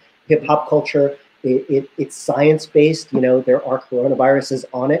culture, hip-hop culture. It's science-based. There are coronaviruses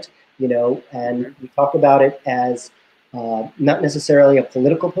on it, and we talk about it as not necessarily a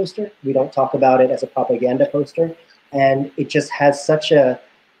political poster. We don't talk about it as a propaganda poster. And it just has such a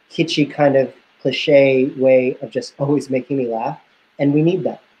kitschy kind of cliche way of just always making me laugh. And we need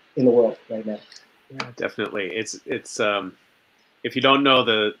that in the world right now. Yeah, definitely. It's if you don't know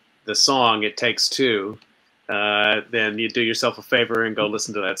the song, It Takes Two, then you do yourself a favor and go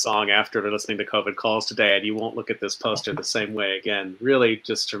listen to that song after listening to COVID Calls today, and you won't look at this poster the same way again. Really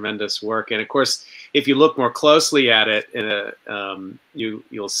just tremendous work. And of course, if you look more closely at it,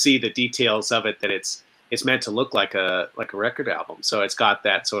 you'll see the details of it, that it's meant to look like a record album. So it's got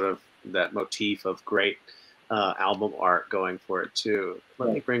that sort of that motif of great album art going for it too.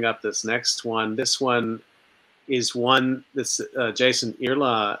 Let me bring up this next one. This one is Jason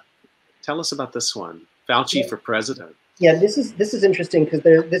Irla. Tell us about this one. Fauci for president. Yeah, this is interesting because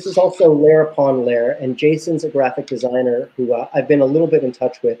this is also layer upon layer, and Jason's a graphic designer who I've been a little bit in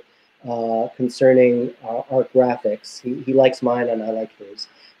touch with concerning our graphics. He likes mine and I like his,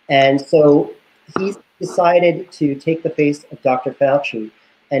 and so he's decided to take the face of Dr. Fauci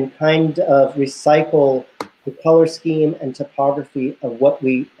and kind of recycle the color scheme and topography of what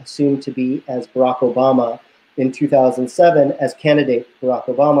we assume to be as Barack Obama in 2007 as candidate Barack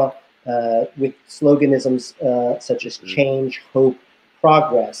Obama, with sloganisms such as change, hope,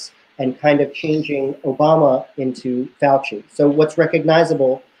 progress, and kind of changing Obama into Fauci. So what's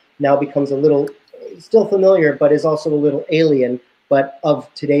recognizable now becomes a little, still familiar, but is also a little alien, but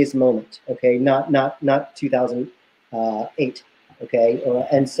of today's moment, okay? Not 2008, okay?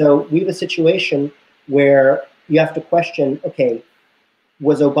 And so we have a situation where you have to question, okay,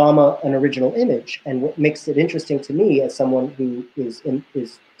 was Obama an original image? And what makes it interesting to me as someone who is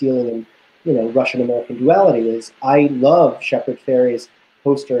dealing in, Russian-American duality is I love Shepard Fairey's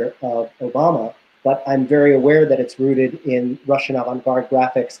poster of Obama, but I'm very aware that it's rooted in Russian avant-garde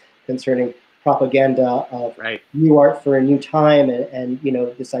graphics concerning propaganda of new art for a new time and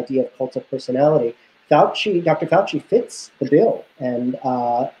this idea of cult of personality. Dr. Fauci fits the bill, and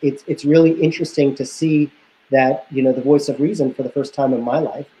it's really interesting to see that the voice of reason for the first time in my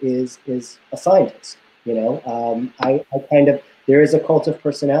life is a scientist. I kind of, there is a cult of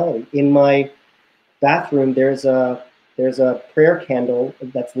personality. In my bathroom, there's a prayer candle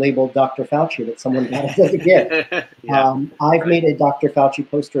that's labeled Dr. Fauci that someone got us as a gift. I've made a Dr. Fauci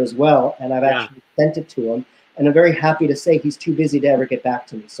poster as well, and I've actually sent it to him. And I'm very happy to say he's too busy to ever get back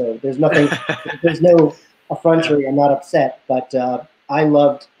to me. So there's nothing, there's no effrontery. I'm not upset, but I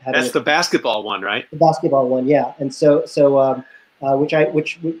loved having. That's the basketball one, right? The basketball one, yeah. And so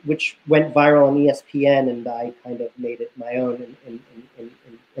which went viral on ESPN, and I kind of made it my own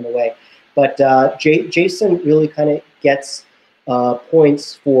in a way. But Jason really kind of gets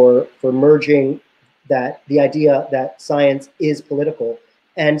points for merging that the idea that science is political,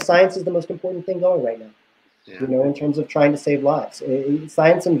 and science is the most important thing going right now. Yeah. You know, in terms of trying to save lives,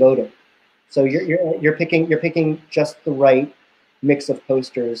 science and voting. So you're picking just the right mix of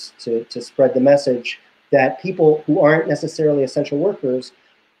posters to spread the message that people who aren't necessarily essential workers,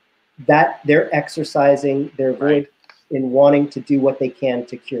 that they're exercising their voice in wanting to do what they can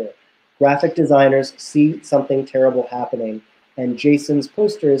to cure it. Graphic designers see something terrible happening, and Jason's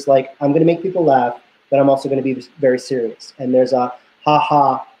poster is like, I'm going to make people laugh, but I'm also going to be very serious. And there's a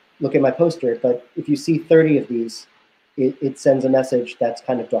ha-ha, look at my poster. But if you see 30 of these, it sends a message that's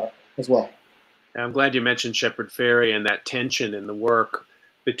kind of dark as well. I'm glad you mentioned Shepard Fairey and that tension in the work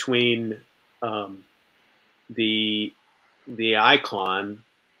between the icon,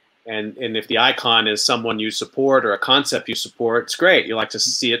 and if the icon is someone you support or a concept you support, it's great. You like to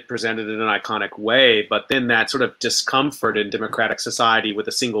see it presented in an iconic way, but then that sort of discomfort in democratic society with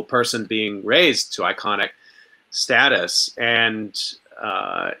a single person being raised to iconic status, and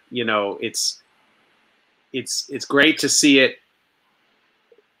you know, it's great to see it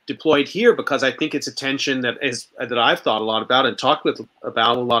deployed here, because I think it's a tension that I've thought a lot about and talked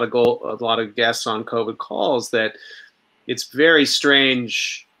about a lot of guests on COVID calls, that it's very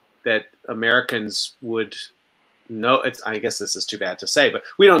strange that Americans would know. I guess this is too bad to say, but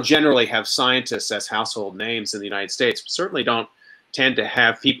we don't generally have scientists as household names in the United States. We certainly don't tend to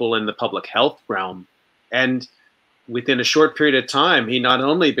have people in the public health realm. And within a short period of time, he not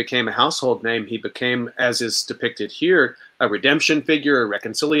only became a household name, he became, as is depicted here, a redemption figure, a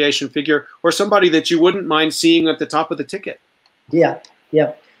reconciliation figure, or somebody that you wouldn't mind seeing at the top of the ticket. Yeah,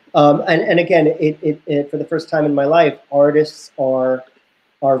 yeah. And again, it for the first time in my life, artists are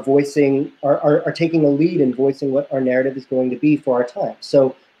taking a lead in voicing what our narrative is going to be for our time.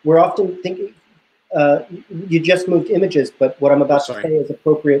 So we're often thinking, you just moved images, but what I'm about to say is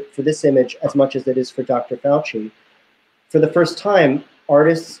appropriate for this image as much as it is for Dr. Fauci. For the first time,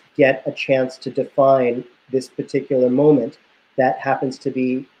 artists get a chance to define this particular moment that happens to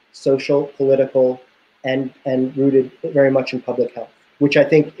be social, political, and rooted very much in public health, which I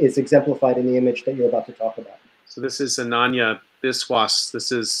think is exemplified in the image that you're about to talk about. So this is Ananya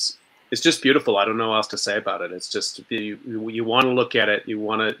Biswas. It's just beautiful. I don't know what else to say about it. It's just, you want to look at it.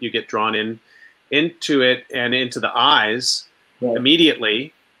 You get drawn into it and into the eyes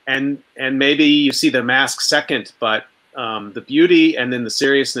immediately. And maybe you see the mask second, but the beauty and then the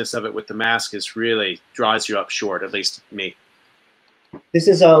seriousness of it with the mask is really draws you up short, at least me. This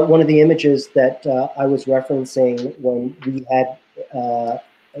is one of the images that I was referencing when we had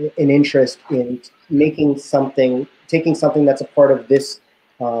an interest in taking something that's a part of this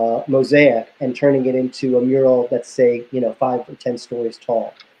mosaic and turning it into a mural that's, say, 5 or 10 stories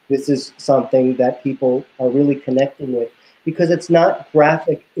tall. This is something that people are really connecting with, because it's not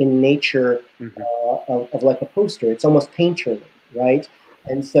graphic in nature of like a poster. It's almost painterly, right?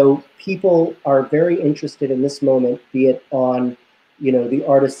 And so people are very interested in this moment, be it on, the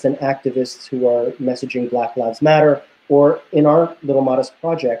artists and activists who are messaging Black Lives Matter, or in our little modest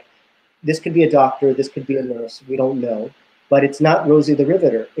project, this could be a doctor, this could be a nurse, we don't know. But it's not Rosie the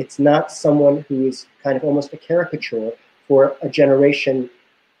Riveter. It's not someone who is kind of almost a caricature for a generation,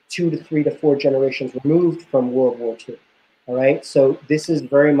 2 to 3 to 4 generations removed from World War II. All right, so this is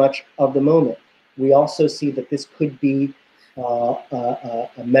very much of the moment. We also see that this could be a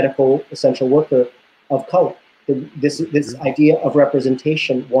medical essential worker of color. This idea of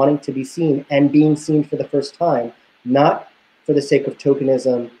representation, wanting to be seen and being seen for the first time, not for the sake of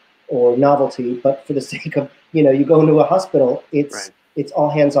tokenism or novelty, but for the sake of, you go into a hospital, it's all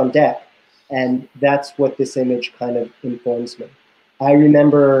hands on deck. And that's what this image kind of informs me. I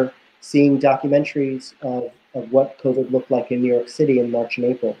remember seeing documentaries of what COVID looked like in New York City in March and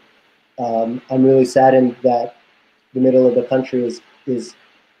April. I'm really saddened that the middle of the country is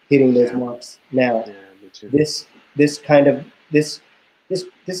hitting those marks now. Yeah, me too. This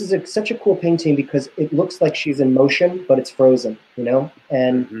is such a cool painting because it looks like she's in motion, but it's frozen,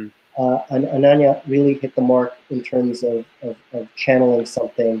 And Ananya really hit the mark in terms of channeling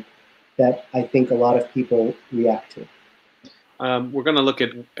something that I think a lot of people react to. We're going to look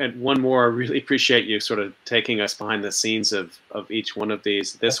at one more. I really appreciate you sort of taking us behind the scenes of each one of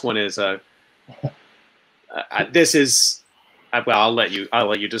these. This one is well, I'll let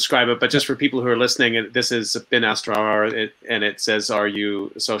you describe it. But just for people who are listening, this is Ben Astrar, and it says, "Are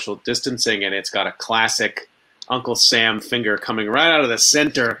you social distancing?" And it's got a classic Uncle Sam finger coming right out of the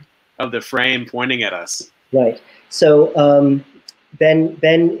center of the frame, pointing at us. Right. So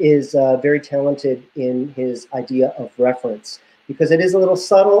Ben is very talented in his idea of reference, because it is a little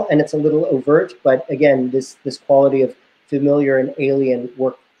subtle and it's a little overt, but again, this quality of familiar and alien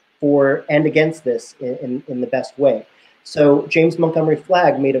work for and against this in the best way. So James Montgomery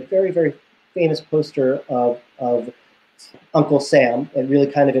Flagg made a very, very famous poster of Uncle Sam, and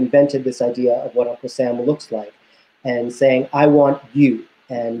really kind of invented this idea of what Uncle Sam looks like, and saying, I want you,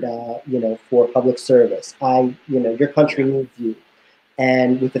 and you know, for public service, your country needs you,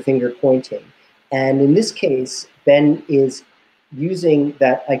 and with the finger pointing. And in this case, Ben is using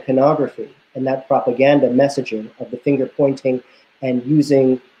that iconography and that propaganda messaging of the finger pointing, and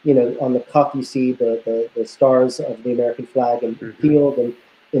using, you know, on the cuff you see the stars of the American flag and field, and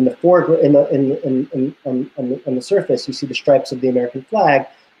in the foreground, on the surface, you see the stripes of the American flag.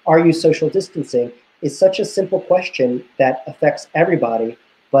 Are you social distancing? Is such a simple question that affects everybody,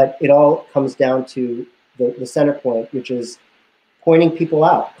 but it all comes down to the center point, which is pointing people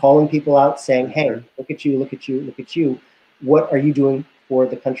out, calling people out, saying, hey, look at you, look at you, look at you. What are you doing for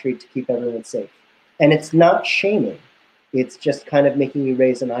the country to keep everyone safe? And it's not shaming. It's just kind of making you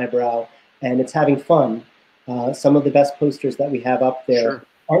raise an eyebrow, and it's having fun. Some of the best posters that we have up there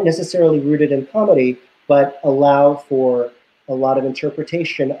aren't necessarily rooted in comedy, but allow for a lot of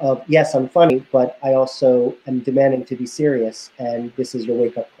interpretation of, yes, I'm funny, but I also am demanding to be serious, and this is your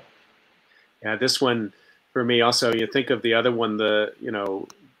wake-up call. Yeah, this one, for me also, you think of the other one, the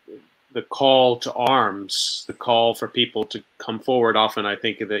call to arms, the call for people to come forward. Often I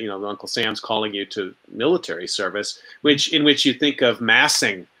think that, Uncle Sam's calling you to military service, in which you think of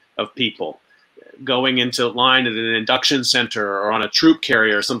massing of people going into line at an induction center or on a troop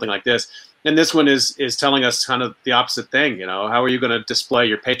carrier or something like this. And this one is telling us kind of the opposite thing. How are you going to display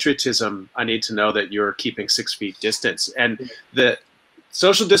your patriotism? I need to know that you're keeping 6 feet distance. And the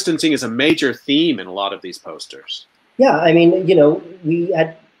social distancing is a major theme in a lot of these posters. Yeah, I mean,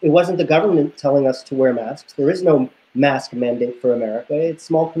 it wasn't the government telling us to wear masks. There is no mask mandate for America. It's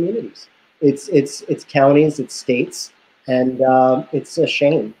small communities. It's counties, it's states, and it's a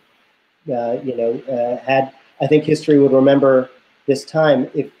shame. I think history would remember this time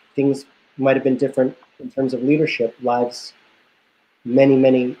if things might have been different in terms of leadership. Lives, many,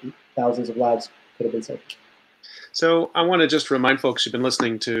 many thousands of lives could have been saved. So I want to just remind folks, you've been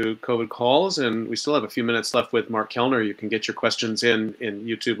listening to COVID Calls, and we still have a few minutes left with Mark Kellner. You can get your questions in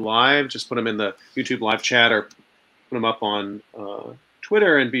YouTube Live. Just put them in the YouTube Live chat, or put them up on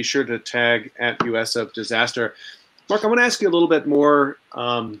Twitter, and be sure to tag @US of Disaster. Mark, I want to ask you a little bit more.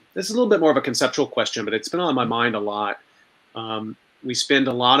 This is a little bit more of a conceptual question, but it's been on my mind a lot. We spend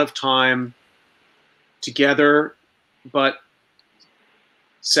a lot of time together, but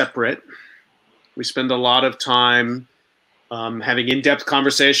separate. We spend a lot of time having in-depth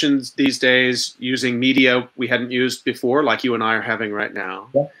conversations these days using media we hadn't used before, like you and I are having right now.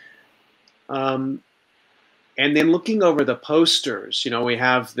 Yeah. And then looking over the posters, we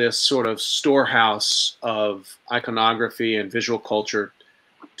have this sort of storehouse of iconography and visual culture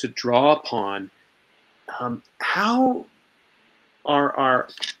to draw upon. How's our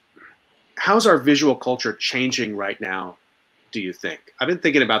visual culture changing right now, do you think? I've been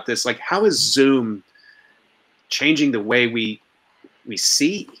thinking about this, like, how is Zoom changing the way we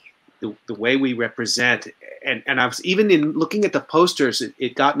see, the way we represent? And I was, even in looking at the posters,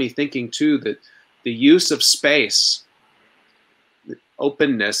 it got me thinking too, that the use of space,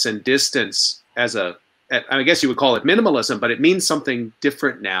 openness and distance I guess you would call it minimalism, but it means something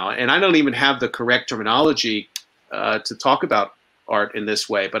different now. And I don't even have the correct terminology to talk about art in this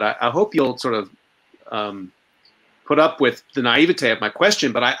way, but I hope you'll sort of put up with the naivete of my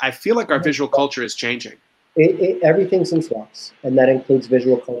question, but I feel like our visual culture is changing. Everything's in flux, and that includes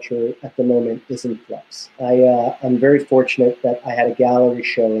visual culture at the moment is in flux. I'm very fortunate that I had a gallery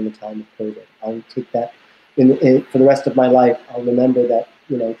show in the time of COVID. I'll take that for the rest of my life. I'll remember that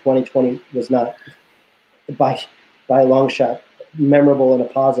 2020 was not by a long shot memorable in a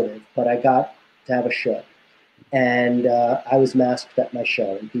positive, but I got to have a show, and I was masked at my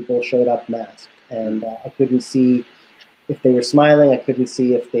show, and people showed up masked, and I couldn't see if they were smiling. I couldn't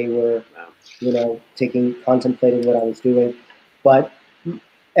see if they were contemplating what I was doing, but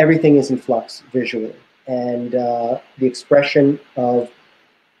everything is in flux visually. And the expression of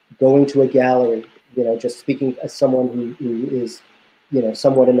going to a gallery, just speaking as someone who is,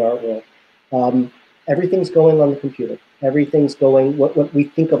 somewhat in the art world, everything's going on the computer. Everything's going, what we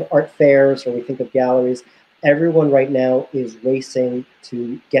think of art fairs or we think of galleries, everyone right now is racing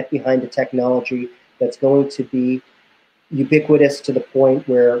to get behind a technology that's going to be ubiquitous to the point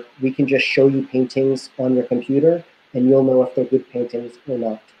where we can just show you paintings on your computer and you'll know if they're good paintings or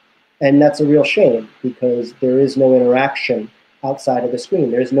not. And that's a real shame, because there is no interaction outside of the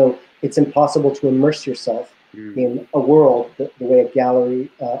screen. It's impossible to immerse yourself in a world the way a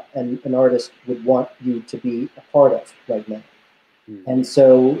gallery and an artist would want you to be a part of right now. And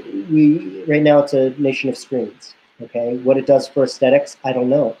so right now it's a nation of screens, okay? What it does for aesthetics, I don't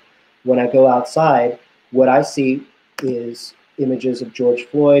know. When I go outside, what I see is images of George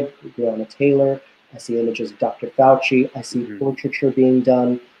Floyd, Breonna Taylor. I see images of Dr. Fauci. I see portraiture being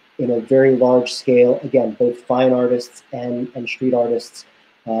done in a very large scale. Again, both fine artists and street artists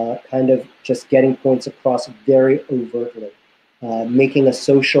kind of just getting points across very overtly, making a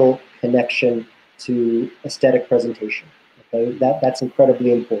social connection to aesthetic presentation. Okay? That's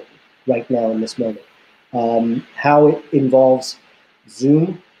incredibly important right now in this moment. How it involves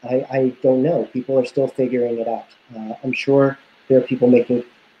Zoom, I don't know. People are still figuring it out. I'm sure there are people making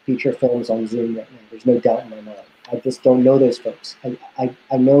feature films on Zoom right now. There's no doubt in my mind. I just don't know those folks.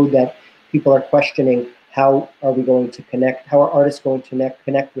 I know that people are questioning how are we going to connect, how are artists going to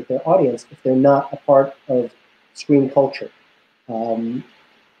connect with their audience if they're not a part of screen culture.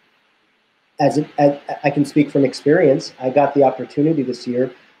 As I can speak from experience, I got the opportunity this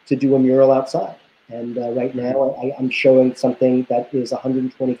year to do a mural outside. And right now I'm showing something that is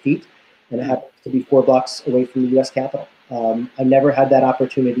 120 feet and it happens to be 4 blocks away from the US Capitol. I never had that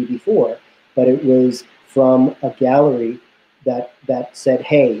opportunity before, but it was from a gallery that said,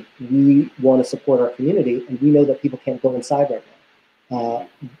 hey, we want to support our community and we know that people can't go inside right now.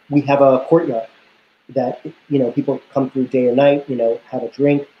 We have a courtyard that, people come through day or night, have a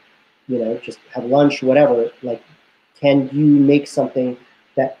drink, just have lunch, whatever. Like, can you make something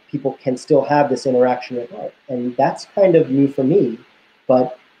that people can still have this interaction with art? And that's kind of new for me,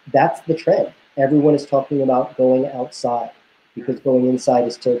 but that's the trend. Everyone is talking about going outside because going inside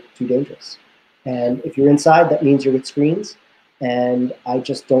is too dangerous. And if you're inside, that means you're with screens. And I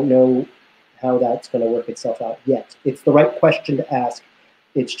just don't know how that's going to work itself out yet. It's the right question to ask.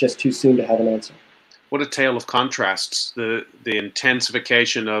 It's just too soon to have an answer. What a tale of contrasts, the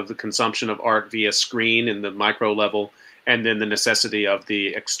intensification of the consumption of art via screen in the micro level, and then the necessity of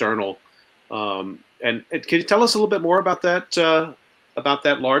the external. And can you tell us a little bit more about that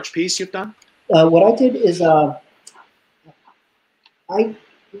large piece you've done? What I did is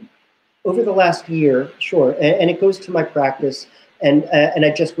over the last year, sure, and it goes to my practice, and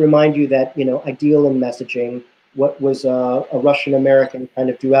I just remind you that I deal in messaging. What was a Russian-American kind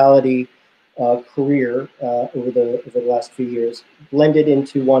of duality career over the last few years, blended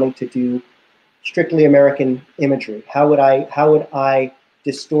into wanting to do strictly American imagery. How would I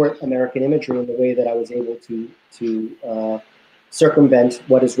distort American imagery in the way that I was able to circumvent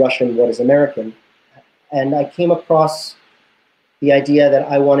what is Russian, what is American? And I came across the idea that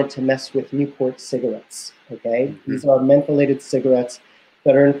I wanted to mess with Newport cigarettes, okay? These are mentholated cigarettes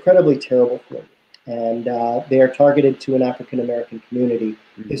that are incredibly terrible for you. And they are targeted to an African-American community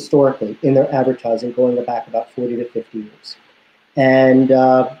historically in their advertising going back about 40 to 50 years. And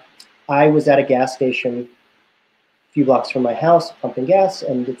I was at a gas station a few blocks from my house pumping gas,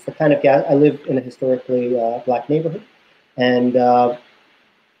 and it's the kind of gas, I live in a historically black neighborhood, and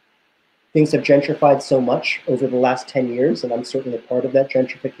things have gentrified so much over the last 10 years, and I'm certainly a part of that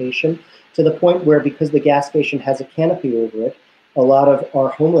gentrification, to the point where because the gas station has a canopy over it, a lot of our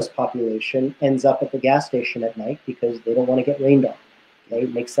homeless population ends up at the gas station at night because they don't want to get rained on. Okay,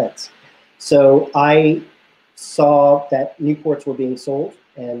 it makes sense. So I saw that Newports were being sold,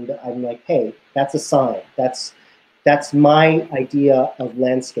 and I'm like, hey, that's a sign. That's my idea of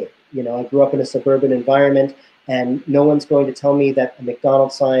landscape. I grew up in a suburban environment, and no one's going to tell me that a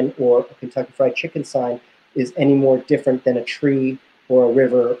McDonald's sign or a Kentucky Fried Chicken sign is any more different than a tree or a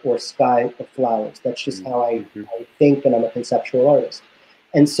river or sky or flowers. That's just how I think, and I'm a conceptual artist.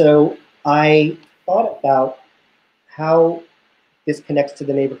 And so I thought about how this connects to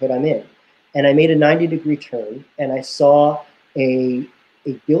the neighborhood I'm in. And I made a 90-degree turn, and I saw a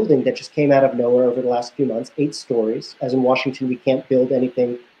building that just came out of nowhere over the last few months, 8 stories. As in Washington, we can't build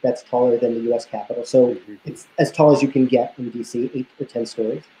anything that's taller than the US Capitol. So it's as tall as you can get in DC, 8 or 10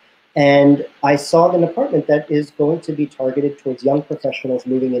 stories. And I saw an apartment that is going to be targeted towards young professionals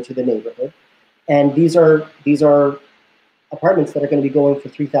moving into the neighborhood. And these are apartments that are going to be going for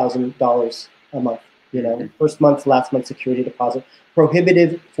 $3,000 a month. First month, last month security deposit,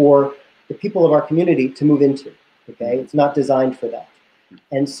 prohibitive for the people of our community to move into. Okay, it's not designed for that.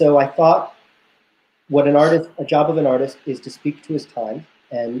 And so I thought, a job of an artist is to speak to his time,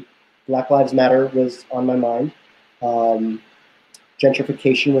 and Black Lives Matter was on my mind.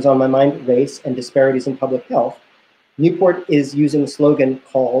 Gentrification was on my mind, race, and disparities in public health. Newport is using a slogan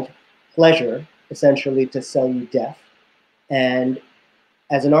called pleasure, essentially to sell you death. And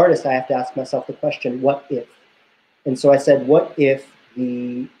as an artist, I have to ask myself the question, what if? And so I said, what if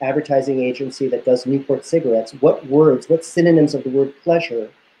the advertising agency that does Newport cigarettes, what words, what synonyms of the word pleasure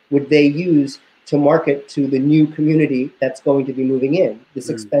would they use to market to the new community that's going to be moving in, this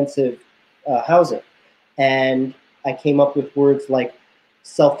expensive housing? And I came up with words like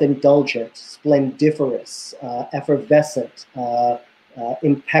self-indulgent, splendiferous, effervescent,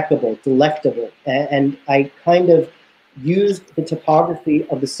 impeccable, delectable. And I kind of used the topography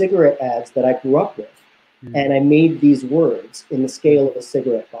of the cigarette ads that I grew up with. And I made these words in the scale of a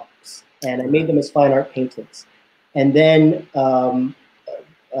cigarette box. And I made them as fine art paintings. And then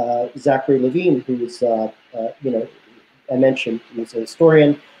Zachary Levine, who's, I mentioned, he's a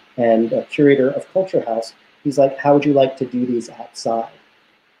historian and a curator of Culture House. He's like, how would you like to do these outside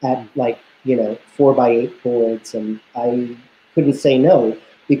at 4x8 boards? And I couldn't say no,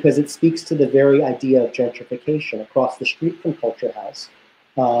 because it speaks to the very idea of gentrification. Across the street from Culture House,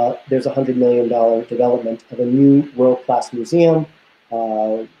 there's a $100 million development of a new world-class museum,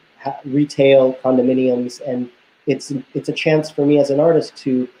 retail, condominiums, and it's a chance for me as an artist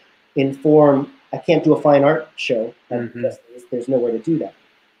to inform. I can't do a fine art show. There's nowhere to do that.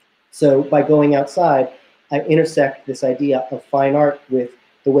 So by going outside, I intersect this idea of fine art with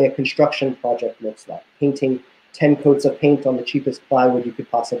the way a construction project looks like, painting 10 coats of paint on the cheapest plywood you could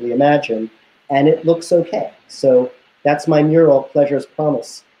possibly imagine, and it looks okay. So that's my mural, Pleasure's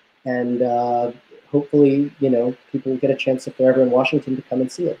Promise. And hopefully, people get a chance, if they're ever in Washington, to come and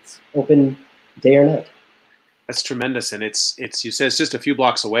see it. It's open day or night. That's tremendous. And it's you said it's just a few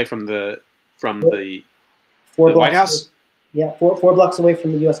blocks away from the White House? Yeah, four blocks away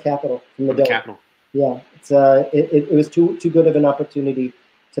from the U.S. Capitol, from the Capitol. Yeah, it's it was too good of an opportunity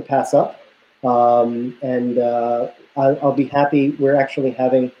to pass up. And I'll be happy. We're actually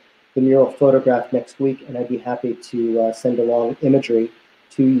having the mural photographed next week, and I'd be happy to send along imagery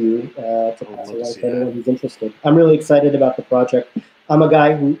to you to pass along to anyone who's interested. I'm really excited about the project. I'm a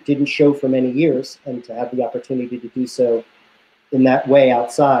guy who didn't show for many years, and to have the opportunity to do so in that way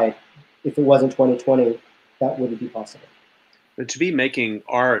outside, if it wasn't 2020, that wouldn't be possible. But to be making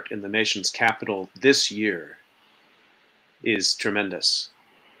art in the nation's capital this year is tremendous.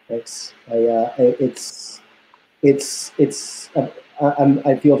 Thanks. I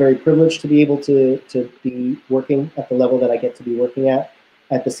feel very privileged to be able to be working at the level that I get to be working at.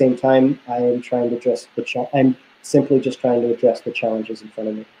 At the same time, I am trying to address I'm simply just trying to address the challenges in front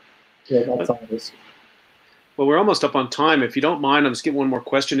of me. Yeah, that's all it is. Well, we're almost up on time. If you don't mind, I'll just get one more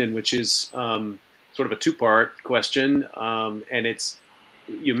question in, which is sort of a two-part question. And it's,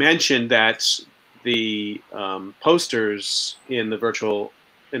 you mentioned that the posters in the viral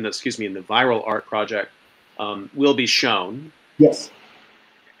art project will be shown. Yes.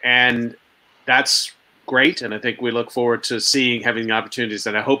 And that's great. And I think we look forward to having the opportunities,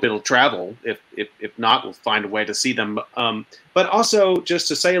 and I hope it'll travel. If not, we'll find a way to see them. But also, just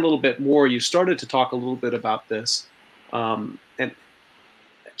to say a little bit more, you started to talk a little bit about this. And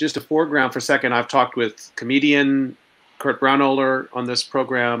just to foreground for a second, I've talked with comedian Kurt Braunohler on this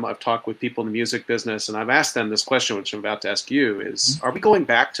program. I've talked with people in the music business, and I've asked them this question, which I'm about to ask you, is, are we going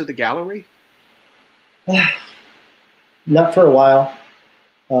back to the gallery? Not for a while.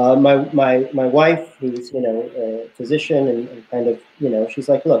 My wife, who's a physician and kind of she's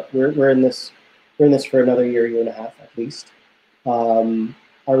like, look, we're in this for another year and a half at least. Are we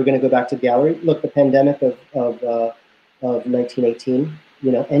going to go back to the gallery? Look, the pandemic of 1918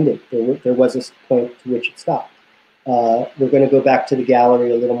 ended. There was this point to which it stopped. We're going to go back to the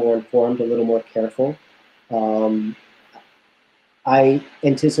gallery a little more informed, a little more careful. I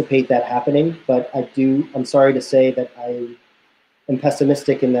anticipate that happening, but I'm sorry to say that I am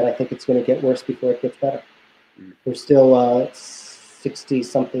pessimistic in that I think it's going to get worse before it gets better. There's still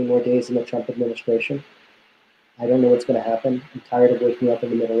 60-something more days in the Trump administration. I don't know what's going to happen. I'm tired of waking up in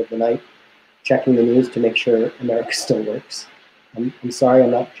the middle of the night, checking the news to make sure America still works. I'm sorry,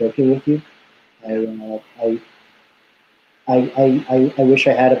 I'm not joking with you. I wish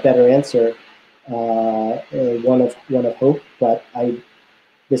I had a better answer, one of hope, but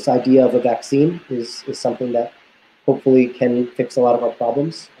this idea of a vaccine is something that hopefully can fix a lot of our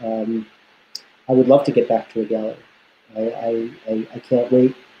problems. I would love to get back to a gallery. I can't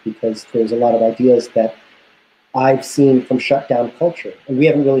wait, because there's a lot of ideas that I've seen from shutdown culture, and we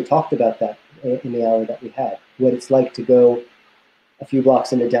haven't really talked about that in the hour that we had. What it's like to go a few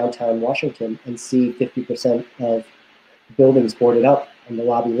blocks into downtown Washington and see 50% of buildings boarded up on the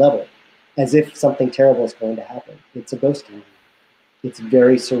lobby level, as if something terrible is going to happen. It's a ghost town. It's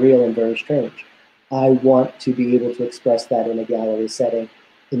very surreal and very strange. I want to be able to express that in a gallery setting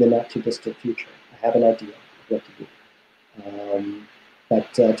in the not too distant future. I have an idea of what to do.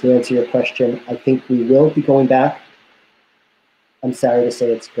 But to answer your question, I think we will be going back. I'm sorry to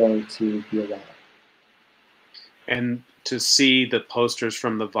say it's going to be a while. And to see the posters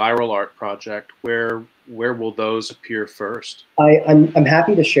from the Viral Art Project, where will those appear first? I'm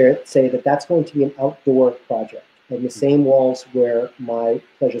happy to say that that's going to be an outdoor project in the same walls where my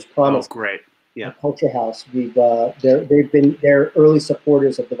Pleasures Promise. Oh, great! Yeah, Culture House. They're early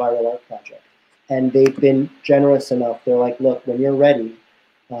supporters of the Viral Art Project, and they've been generous enough. They're like, look, when you're ready,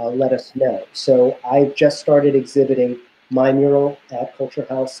 let us know. So I've just started exhibiting my mural at Culture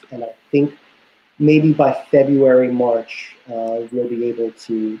House, and I think maybe by February, March, we'll be able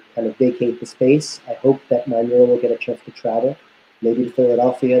to kind of vacate the space. I hope that my mural will get a chance to travel, maybe to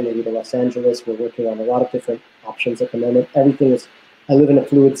Philadelphia, maybe to Los Angeles. We're working on a lot of different options at the moment. I live in a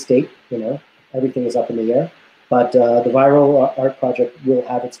fluid state, you know, everything is up in the air. But the Viral Art Project will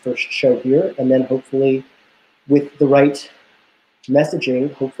have its first show here, and then hopefully with the right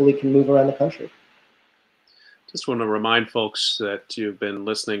messaging, hopefully can move around the country. Just want to remind folks that you've been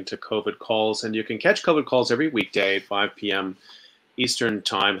listening to COVID Calls, and you can catch COVID Calls every weekday at 5 p.m. Eastern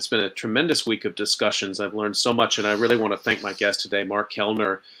Time. It's been a tremendous week of discussions. I've learned so much, and I really want to thank my guest today, Mark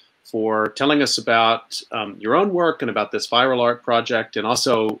Kellner, for telling us about your own work and about this Viral Art Project, and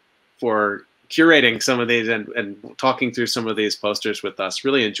also for curating some of these and talking through some of these posters with us.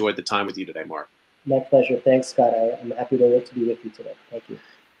 Really enjoyed the time with you today, Mark. My pleasure. Thanks, Scott. I'm happy to be with you today. Thank you.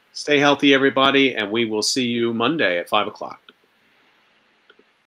 Stay healthy, everybody, and we will see you Monday at 5 o'clock.